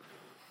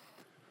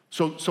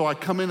 So I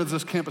come in as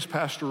this campus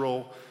pastor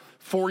role.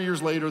 4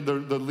 years later,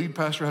 the lead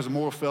pastor has a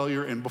moral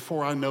failure, and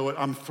before I know it,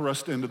 I'm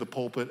thrust into the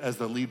pulpit as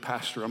the lead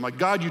pastor. I'm like,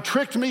 God, you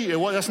tricked me.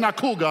 That's not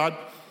cool, God.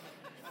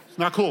 It's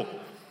not cool.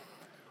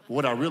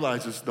 What I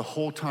realized is the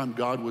whole time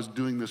God was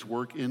doing this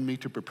work in me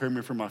to prepare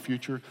me for my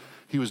future,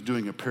 He was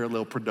doing a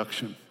parallel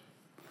production.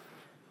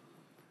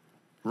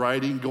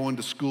 Writing, going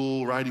to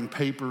school, writing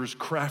papers,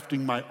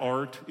 crafting my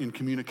art in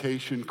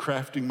communication,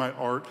 crafting my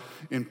art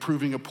in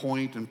proving a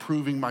point and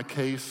proving my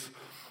case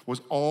was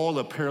all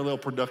a parallel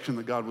production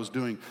that God was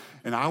doing.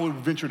 And I would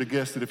venture to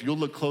guess that if you'll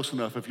look close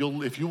enough, if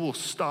you will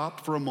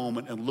stop for a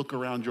moment and look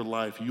around your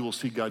life, you will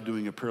see God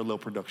doing a parallel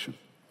production.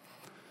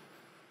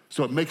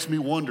 So it makes me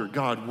wonder,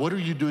 God, what are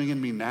you doing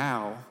in me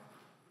now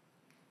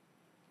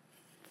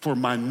for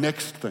my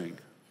next thing?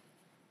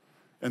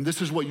 And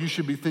this is what you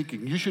should be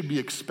thinking. You should be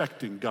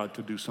expecting God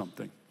to do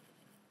something.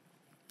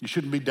 You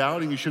shouldn't be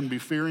doubting. You shouldn't be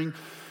fearing.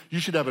 You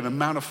should have an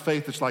amount of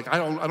faith that's like, I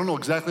don't know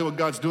exactly what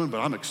God's doing, but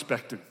I'm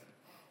expecting.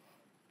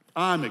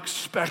 I'm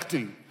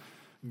expecting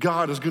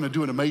God is going to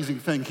do an amazing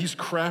thing. He's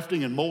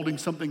crafting and molding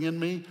something in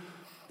me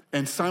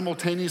and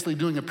simultaneously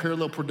doing a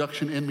parallel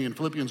production in me. In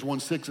Philippians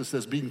 1:6, it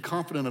says, being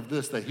confident of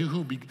this, that he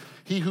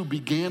who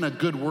began a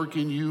good work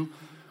in you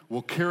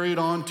will carry it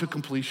on to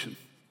completion.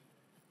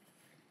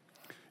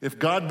 If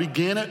God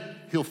began it,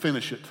 He'll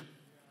finish it.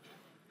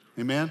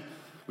 Amen?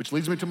 Which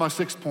leads me to my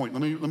sixth point.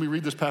 Let me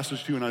read this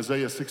passage to you in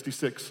Isaiah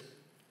 66.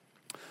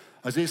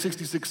 Isaiah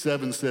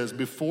 66:7 says,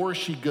 before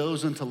she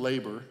goes into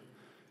labor,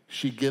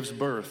 she gives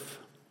birth,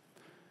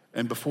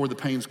 and before the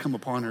pains come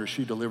upon her,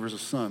 she delivers a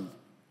son.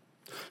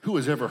 Who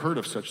has ever heard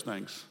of such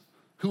things?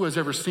 Who has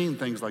ever seen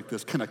things like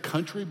this? Can a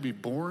country be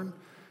born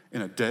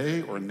in a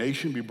day or a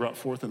nation be brought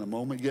forth in a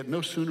moment? Yet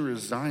no sooner is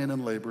Zion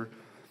in labor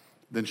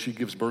than she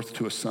gives birth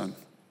to a son.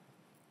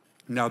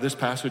 Now this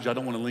passage, I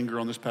don't want to linger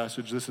on this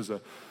passage. This is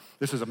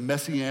a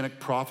messianic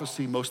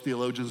prophecy. Most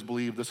theologians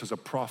believe this is a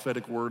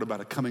prophetic word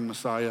about a coming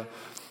Messiah.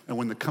 And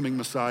when the coming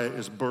Messiah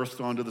is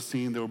birthed onto the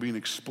scene, there will be an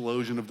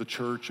explosion of the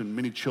church and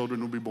many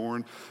children will be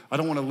born. I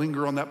don't want to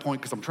linger on that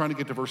point because I'm trying to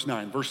get to verse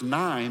 9. Verse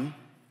 9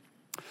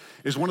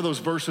 is one of those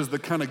verses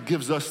that kind of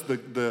gives us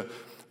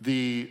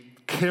the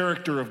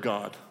character of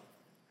God.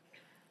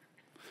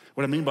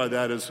 What I mean by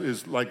that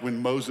is like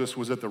when Moses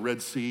was at the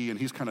Red Sea and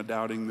he's kind of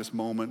doubting this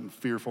moment and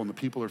fearful and the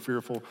people are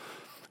fearful.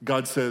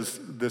 God says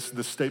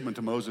this statement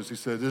to Moses. He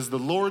said, is the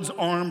Lord's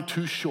arm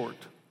too short?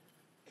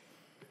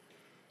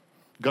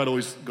 God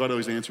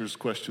always answers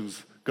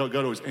questions. God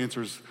always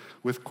answers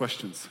with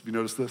questions. Have you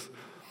noticed this?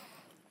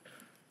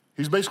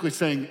 He's basically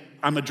saying,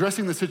 I'm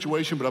addressing the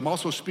situation, but I'm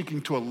also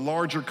speaking to a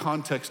larger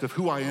context of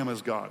who I am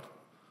as God.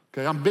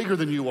 Okay, I'm bigger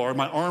than you are.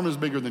 My arm is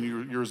bigger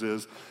than yours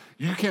is.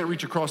 You can't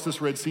reach across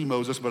this Red Sea,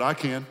 Moses, but I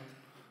can,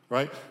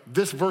 right?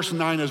 This verse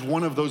 9 is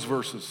one of those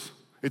verses.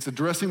 It's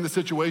addressing the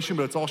situation,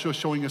 but it's also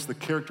showing us the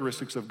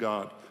characteristics of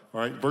God,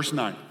 all right? Verse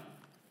 9,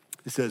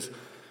 it says,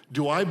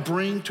 do I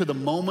bring to the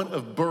moment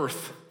of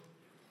birth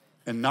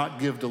and not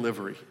give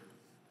delivery,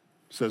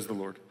 says the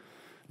Lord?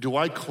 Do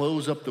I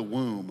close up the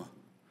womb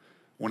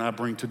when I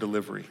bring to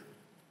delivery?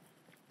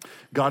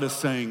 God is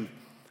saying,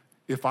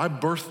 if I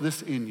birth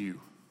this in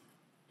you,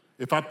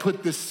 if I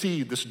put this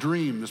seed, this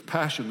dream, this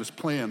passion, this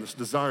plan, this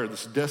desire,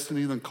 this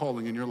destiny and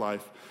calling in your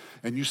life,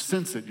 and you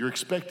sense it, you're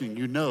expecting,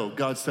 you know,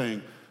 God's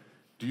saying,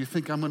 do you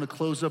think I'm going to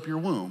close up your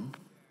womb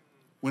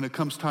when it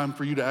comes time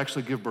for you to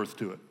actually give birth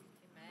to it?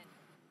 Amen.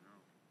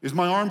 Is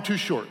my arm too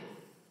short?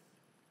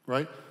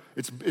 Right?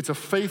 It's a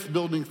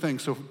faith-building thing.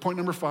 So point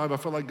number 5, I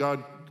felt like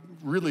God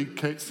really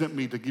sent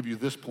me to give you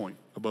this point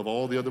above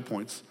all the other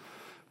points.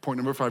 Point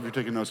number 5, if you're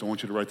taking notes, I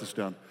want you to write this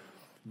down.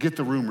 Get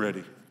the room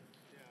ready.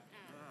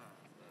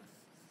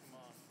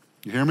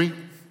 You hear me?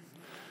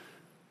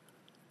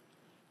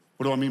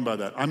 What do I mean by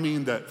that? I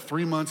mean that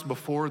 3 months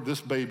before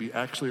this baby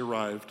actually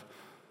arrived,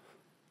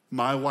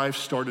 my wife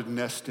started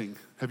nesting.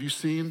 Have you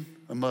seen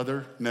a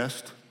mother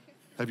nest?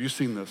 Have you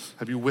seen this?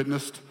 Have you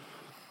witnessed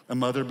a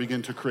mother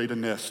begin to create a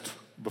nest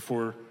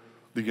before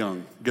the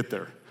young get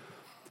there?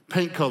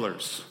 Paint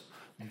colors,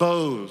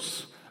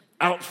 bows,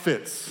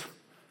 outfits,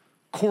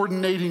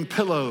 coordinating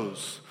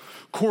pillows,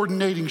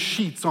 coordinating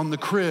sheets on the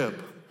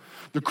crib.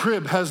 The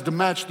crib has to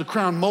match the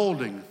crown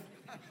molding.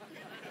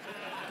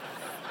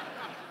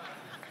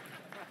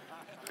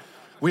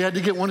 We had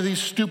to get one of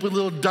these stupid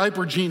little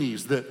diaper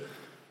genies that's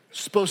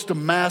supposed to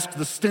mask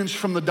the stench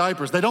from the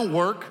diapers. They don't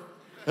work.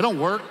 They don't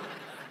work.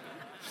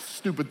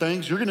 Stupid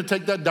things. You're gonna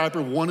take that diaper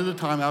one at a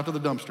time out to the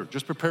dumpster.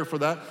 Just prepare for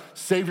that.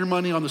 Save your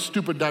money on the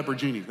stupid diaper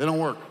genie. They don't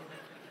work.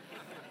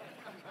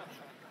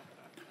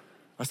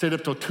 I stayed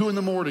up till 2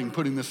 a.m.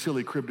 putting this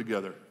silly crib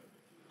together.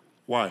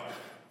 Why?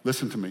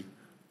 Listen to me.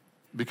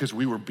 Because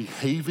we were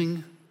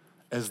behaving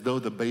as though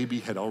the baby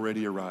had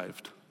already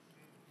arrived.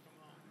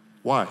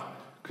 Why?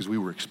 Because we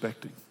were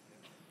expecting.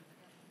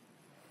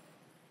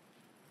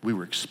 We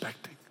were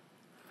expecting.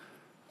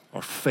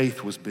 Our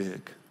faith was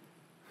big.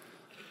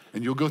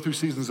 And you'll go through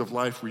seasons of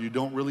life where you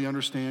don't really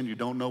understand, you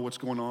don't know what's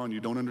going on, you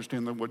don't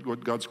understand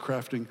what God's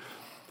crafting.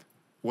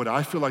 What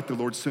I feel like the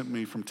Lord sent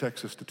me from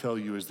Texas to tell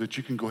you is that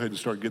you can go ahead and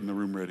start getting the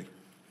room ready.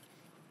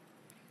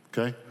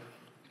 Okay?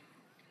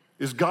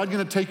 Is God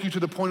gonna take you to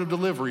the point of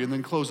delivery and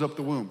then close up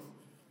the womb?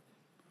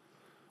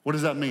 What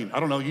does that mean?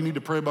 I don't know. You need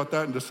to pray about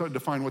that and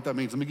define what that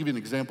means. Let me give you an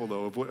example,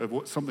 though, of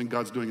what something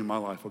God's doing in my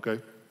life, okay?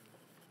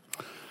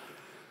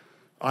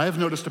 I have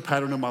noticed a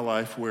pattern in my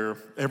life where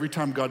every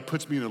time God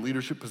puts me in a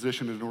leadership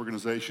position in an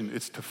organization,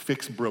 it's to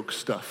fix broke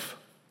stuff.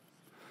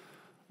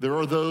 There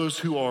are those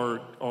who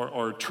are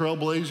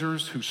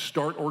trailblazers, who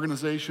start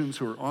organizations,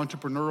 who are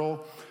entrepreneurial,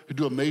 who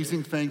do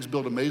amazing things,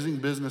 build amazing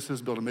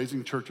businesses, build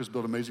amazing churches,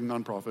 build amazing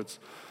nonprofits.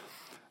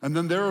 And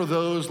then there are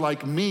those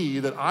like me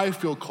that I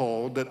feel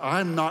called that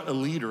I'm not a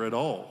leader at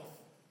all.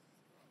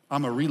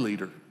 I'm a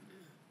re-leader.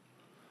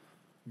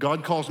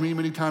 God calls me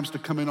many times to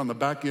come in on the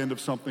back end of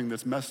something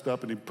that's messed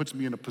up, and he puts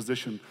me in a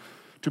position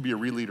to be a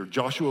re-leader.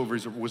 Joshua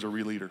was a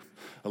re-leader.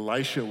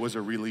 Elisha was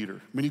a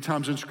re-leader. Many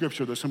times in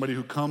Scripture, there's somebody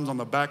who comes on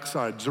the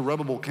backside.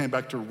 Zerubbabel came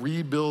back to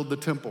rebuild the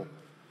temple.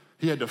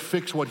 He had to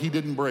fix what he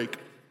didn't break.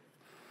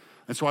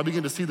 And so I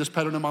begin to see this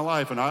pattern in my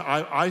life, and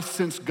I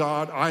sense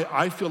God.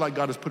 I feel like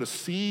God has put a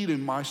seed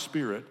in my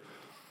spirit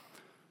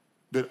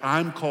that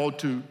I'm called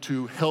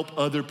to help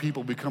other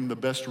people become the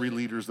best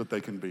re-leaders that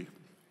they can be.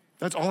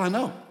 That's all I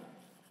know.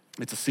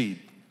 It's a seed.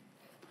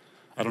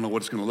 I don't know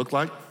what it's gonna look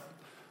like.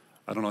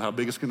 I don't know how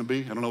big it's gonna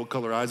be. I don't know what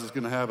color eyes it's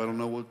gonna have. I don't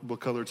know what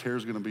color its hair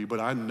is gonna be, but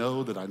I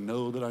know that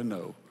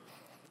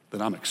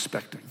I'm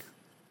expecting.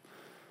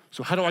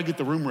 So how do I get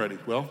the room ready?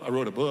 Well, I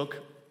wrote a book.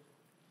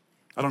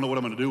 I don't know what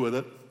I'm gonna do with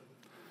it.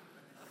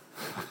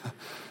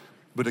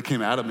 But it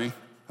came out of me.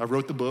 I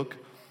wrote the book.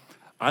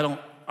 I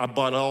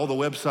bought all the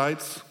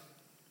websites.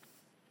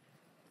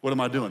 What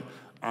am I doing?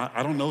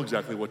 I don't know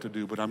exactly what to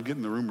do, but I'm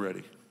getting the room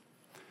ready.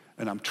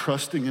 And I'm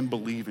trusting and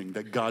believing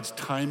that God's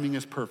timing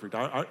is perfect.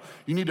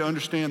 You need to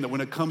understand that when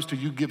it comes to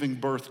you giving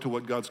birth to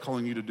what God's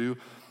calling you to do,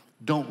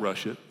 don't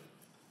rush it.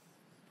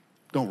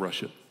 Don't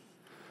rush it.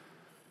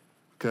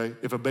 Okay?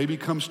 If a baby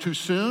comes too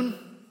soon,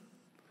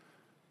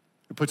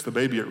 it puts the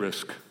baby at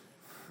risk.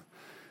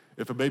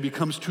 If a baby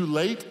comes too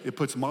late, it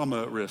puts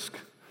mama at risk.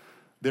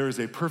 There is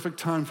a perfect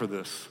time for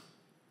this.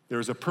 There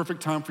is a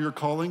perfect time for your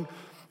calling,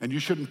 and you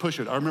shouldn't push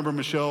it. I remember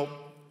Michelle,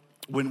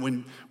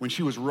 when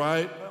she was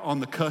right on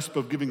the cusp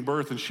of giving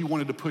birth and she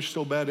wanted to push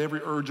so bad, every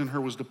urge in her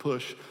was to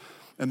push.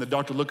 And the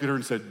doctor looked at her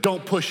and said,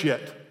 "Don't push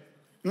yet.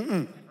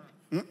 Don't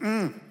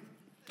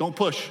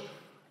push.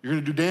 You're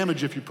gonna do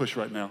damage if you push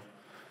right now."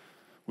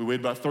 We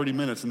waited about 30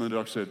 minutes and then the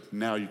doctor said,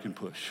 "Now you can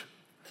push."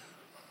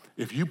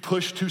 If you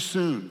push too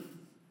soon,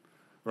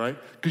 right?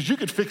 Because you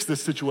could fix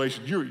this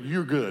situation.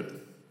 You're good.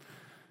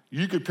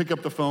 You could pick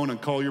up the phone and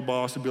call your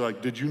boss and be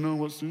like, "Did you know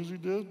what Susie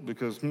did?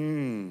 Because,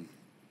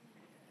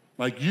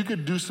 Like you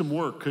could do some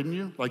work, couldn't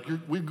you? Like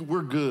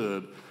we're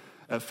good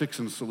at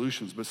fixing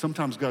solutions. But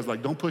sometimes God's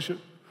like, don't push it.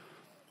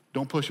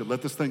 Don't push it.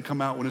 Let this thing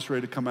come out when it's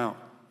ready to come out.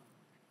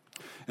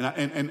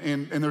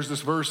 And there's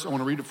this verse, I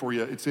want to read it for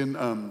you. It's in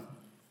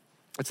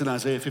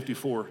Isaiah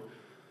 54,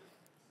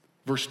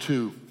 verse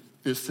 2.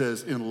 It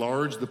says,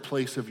 "Enlarge the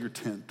place of your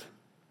tent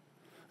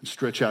and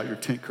stretch out your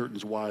tent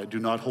curtains wide. Do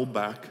not hold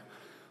back.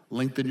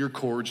 Lengthen your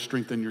cords,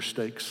 strengthen your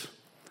stakes,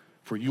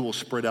 for you will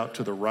spread out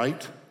to the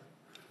right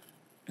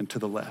and to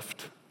the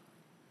left."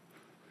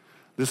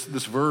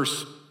 This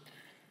verse,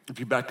 if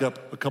you back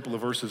up a couple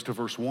of verses to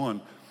verse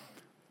 1,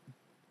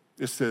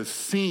 it says,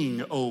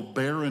 "Sing, O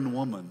barren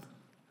woman,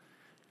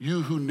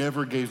 you who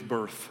never gave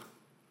birth."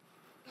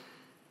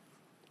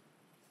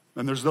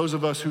 And there's those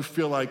of us who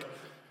feel like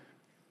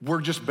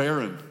we're just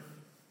barren,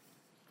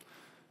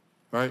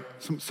 right?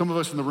 Some of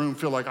us in the room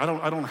feel like, I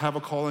don't have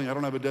a calling, I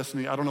don't have a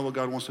destiny, I don't know what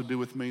God wants to do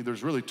with me.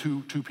 There's really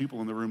two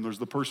people in the room. There's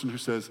the person who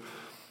says,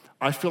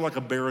 I feel like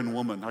a barren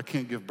woman. I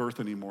can't give birth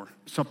anymore.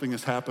 Something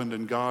has happened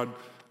and God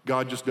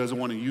just doesn't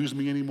want to use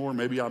me anymore.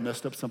 Maybe I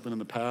messed up something in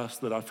the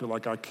past that I feel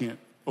like I can't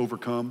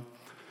overcome.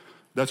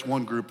 That's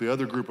one group. The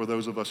other group are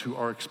those of us who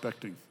are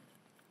expecting.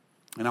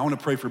 And I want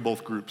to pray for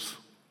both groups,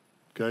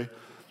 okay?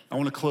 I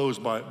want to close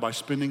by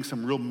spending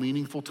some real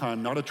meaningful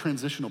time, not a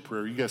transitional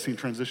prayer. You guys seen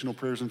transitional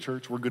prayers in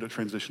church? We're good at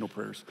transitional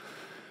prayers.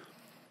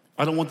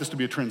 I don't want this to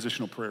be a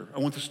transitional prayer. I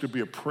want this to be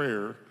a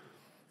prayer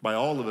by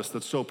all of us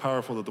that's so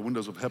powerful that the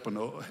windows of heaven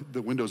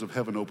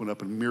open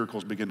up and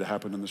miracles begin to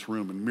happen in this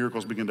room, and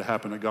miracles begin to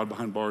happen at God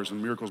Behind Bars,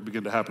 and miracles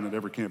begin to happen at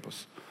every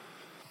campus.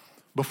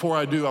 Before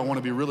I do, I want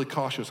to be really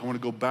cautious. I want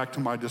to go back to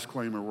my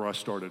disclaimer where I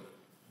started.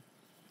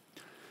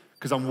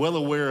 Because I'm well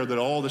aware that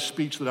all the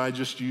speech that I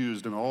just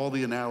used and all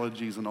the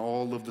analogies and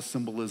all of the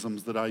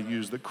symbolisms that I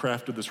used that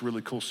crafted this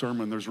really cool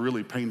sermon, there's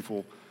really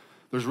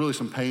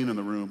some pain in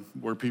the room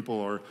where people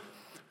are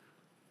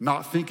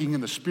not thinking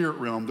in the spirit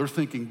realm, they're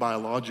thinking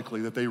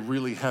biologically that they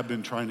really have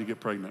been trying to get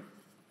pregnant.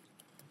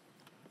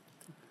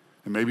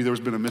 And maybe there's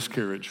been a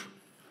miscarriage.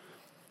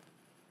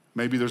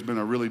 Maybe there's been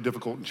a really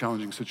difficult and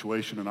challenging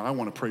situation, and I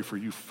want to pray for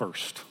you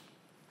first,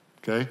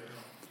 okay?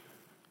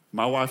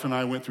 My wife and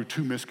I went through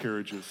 2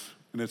 miscarriages,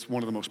 and it's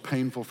one of the most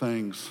painful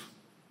things.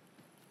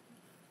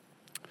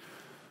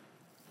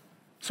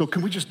 So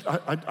can we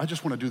I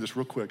just want to do this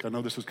real quick. I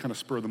know this is kind of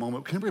spur of the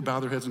moment. Can everybody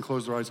bow their heads and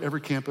close their eyes? Every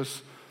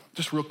campus,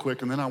 just real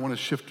quick, and then I want to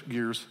shift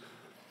gears.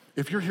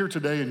 If you're here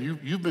today and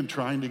you've been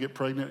trying to get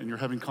pregnant and you're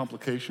having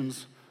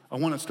complications, I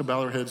want us to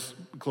bow our heads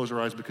and close our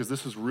eyes because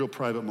this is a real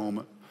private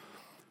moment.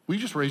 Will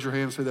you just raise your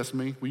hand and say, that's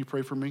me? Will you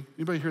pray for me?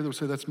 Anybody here that would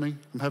say, that's me?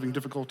 I'm having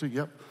difficulty?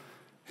 Yep.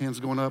 Hands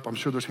going up. I'm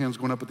sure there's hands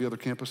going up at the other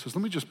campuses.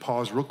 Let me just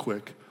pause real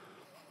quick.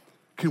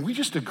 Can we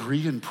just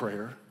agree in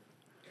prayer?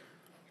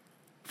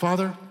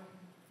 Father,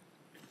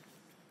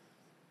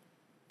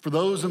 for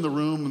those in the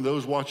room and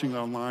those watching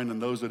online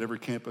and those at every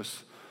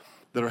campus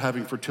that are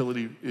having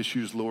fertility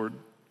issues, Lord,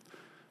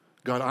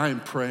 God, I am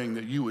praying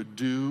that you would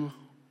do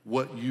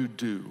what you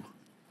do,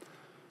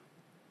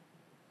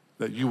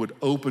 that you would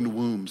open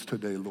wombs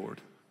today,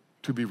 Lord,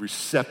 to be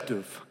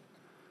receptive.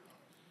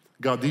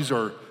 God, these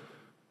are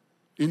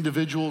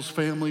individuals,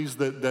 families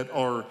that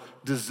are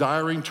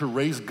desiring to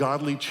raise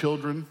godly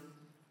children.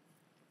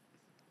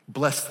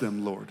 Bless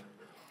them, Lord.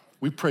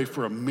 We pray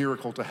for a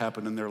miracle to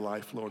happen in their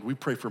life, Lord. We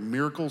pray for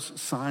miracles,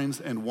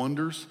 signs, and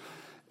wonders.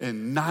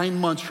 And 9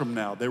 months from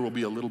now, there will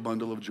be a little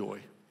bundle of joy.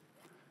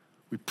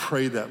 We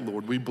pray that,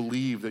 Lord. We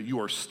believe that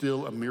you are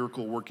still a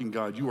miracle-working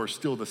God. You are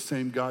still the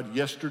same God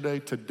yesterday,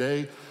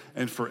 today,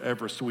 and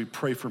forever. So we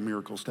pray for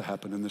miracles to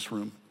happen in this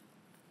room.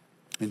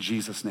 In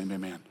Jesus' name,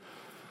 amen.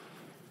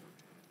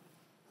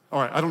 All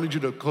right, I don't need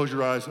you to close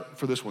your eyes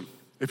for this one.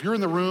 If you're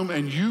in the room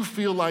and you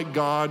feel like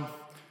God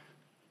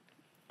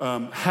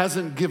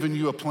hasn't given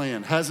you a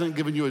plan, hasn't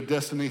given you a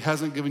destiny,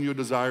 hasn't given you a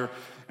desire,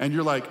 and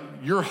you're like,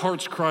 your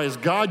heart's cry is,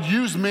 God,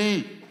 use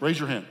me. Raise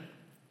your hand.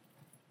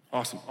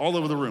 Awesome. All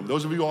over the room.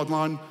 Those of you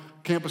online,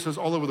 campuses,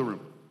 all over the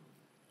room.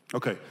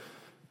 Okay.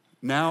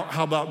 Now,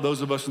 how about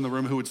those of us in the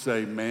room who would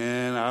say,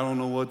 man, I don't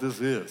know what this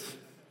is.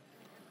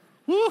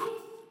 Woo!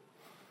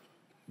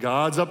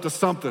 God's up to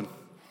something.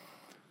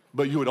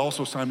 But you would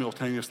also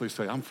simultaneously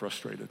say, I'm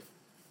frustrated.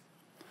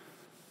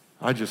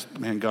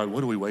 Man, God,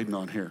 what are we waiting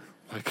on here?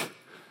 Like,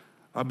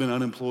 I've been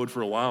unemployed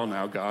for a while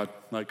now, God.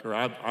 Or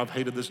I've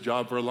hated this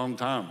job for a long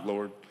time,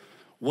 Lord.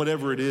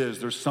 Whatever it is,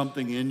 there's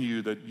something in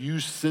you that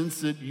you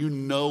sense it, you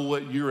know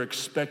what you're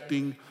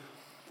expecting,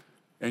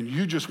 and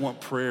you just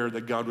want prayer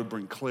that God would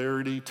bring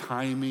clarity,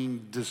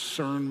 timing,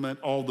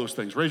 discernment, all those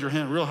things. Raise your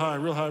hand real high,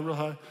 real high, real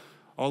high,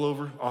 all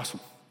over. Awesome.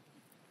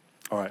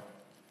 All right.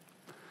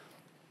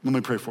 Let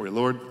me pray for you.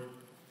 Lord,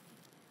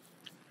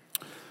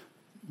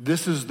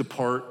 this is the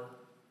part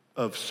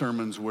of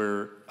sermons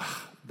where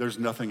there's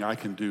nothing I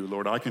can do.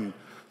 Lord, I can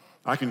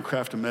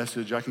craft a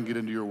message. I can get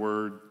into your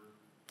word.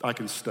 I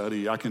can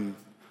study. I can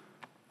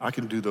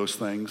do those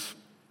things.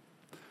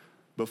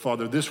 But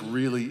Father, this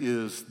really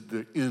is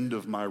the end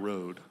of my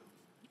road.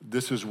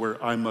 This is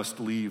where I must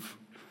leave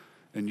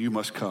and you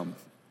must come.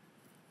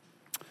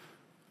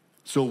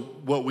 So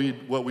what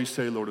we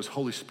say, Lord, is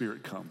Holy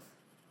Spirit, come.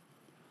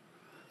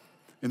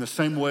 In the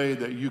same way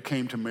that you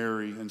came to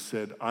Mary and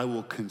said, I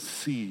will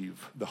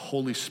conceive, the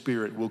Holy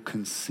Spirit will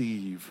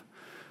conceive.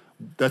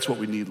 That's what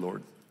we need,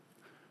 Lord.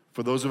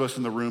 For those of us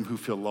in the room who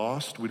feel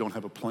lost, we don't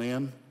have a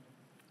plan,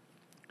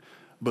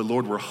 but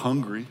Lord, we're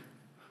hungry.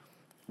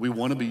 We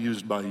want to be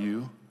used by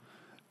you.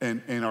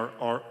 And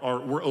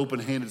we're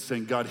open-handed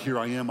saying, God, here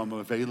I am, I'm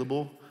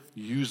available,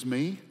 use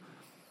me.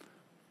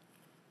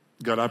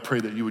 God, I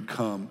pray that you would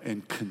come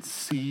and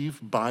conceive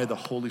by the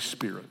Holy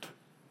Spirit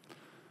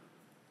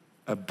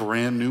a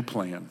brand new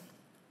plan,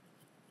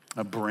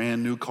 a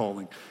brand new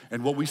calling.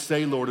 And what we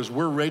say, Lord, is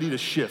we're ready to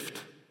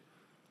shift.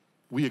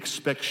 We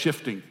expect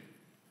shifting.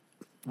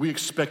 We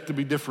expect to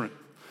be different.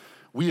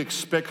 We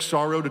expect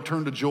sorrow to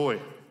turn to joy.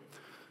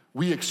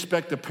 We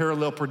expect a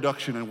parallel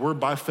production, and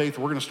by faith,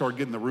 we're going to start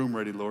getting the room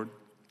ready, Lord.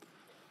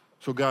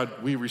 So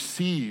God, we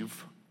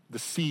receive the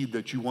seed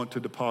that you want to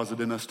deposit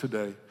in us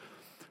today.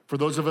 For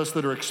those of us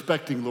that are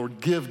expecting,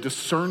 Lord, give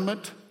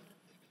discernment,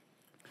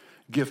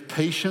 give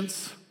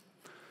patience,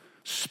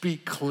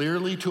 speak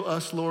clearly to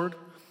us, Lord.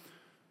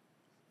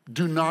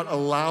 Do not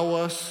allow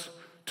us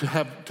to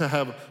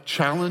have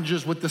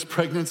challenges with this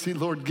pregnancy,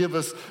 Lord. Give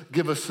us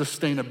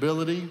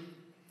sustainability.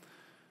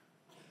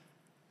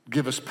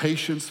 Give us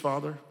patience,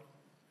 Father.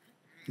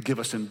 Give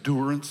us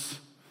endurance.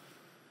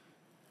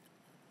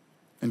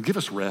 And give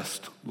us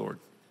rest, Lord.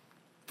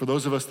 For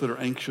those of us that are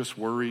anxious,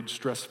 worried,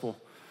 stressful,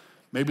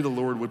 maybe the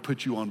Lord would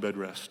put you on bed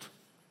rest.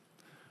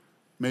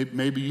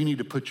 Maybe you need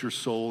to put your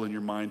soul and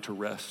your mind to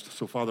rest.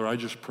 So, Father, I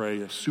just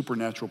pray a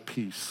supernatural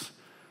peace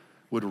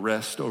would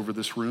rest over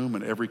this room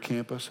and every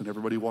campus and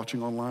everybody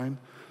watching online,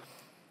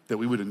 that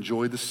we would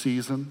enjoy the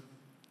season,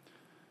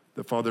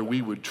 that, Father,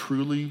 we would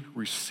truly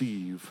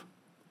receive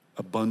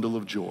a bundle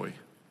of joy.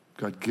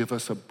 God, give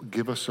us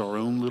our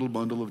own little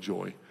bundle of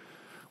joy.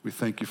 We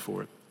thank you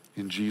for it.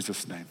 In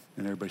Jesus' name.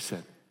 And everybody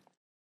said,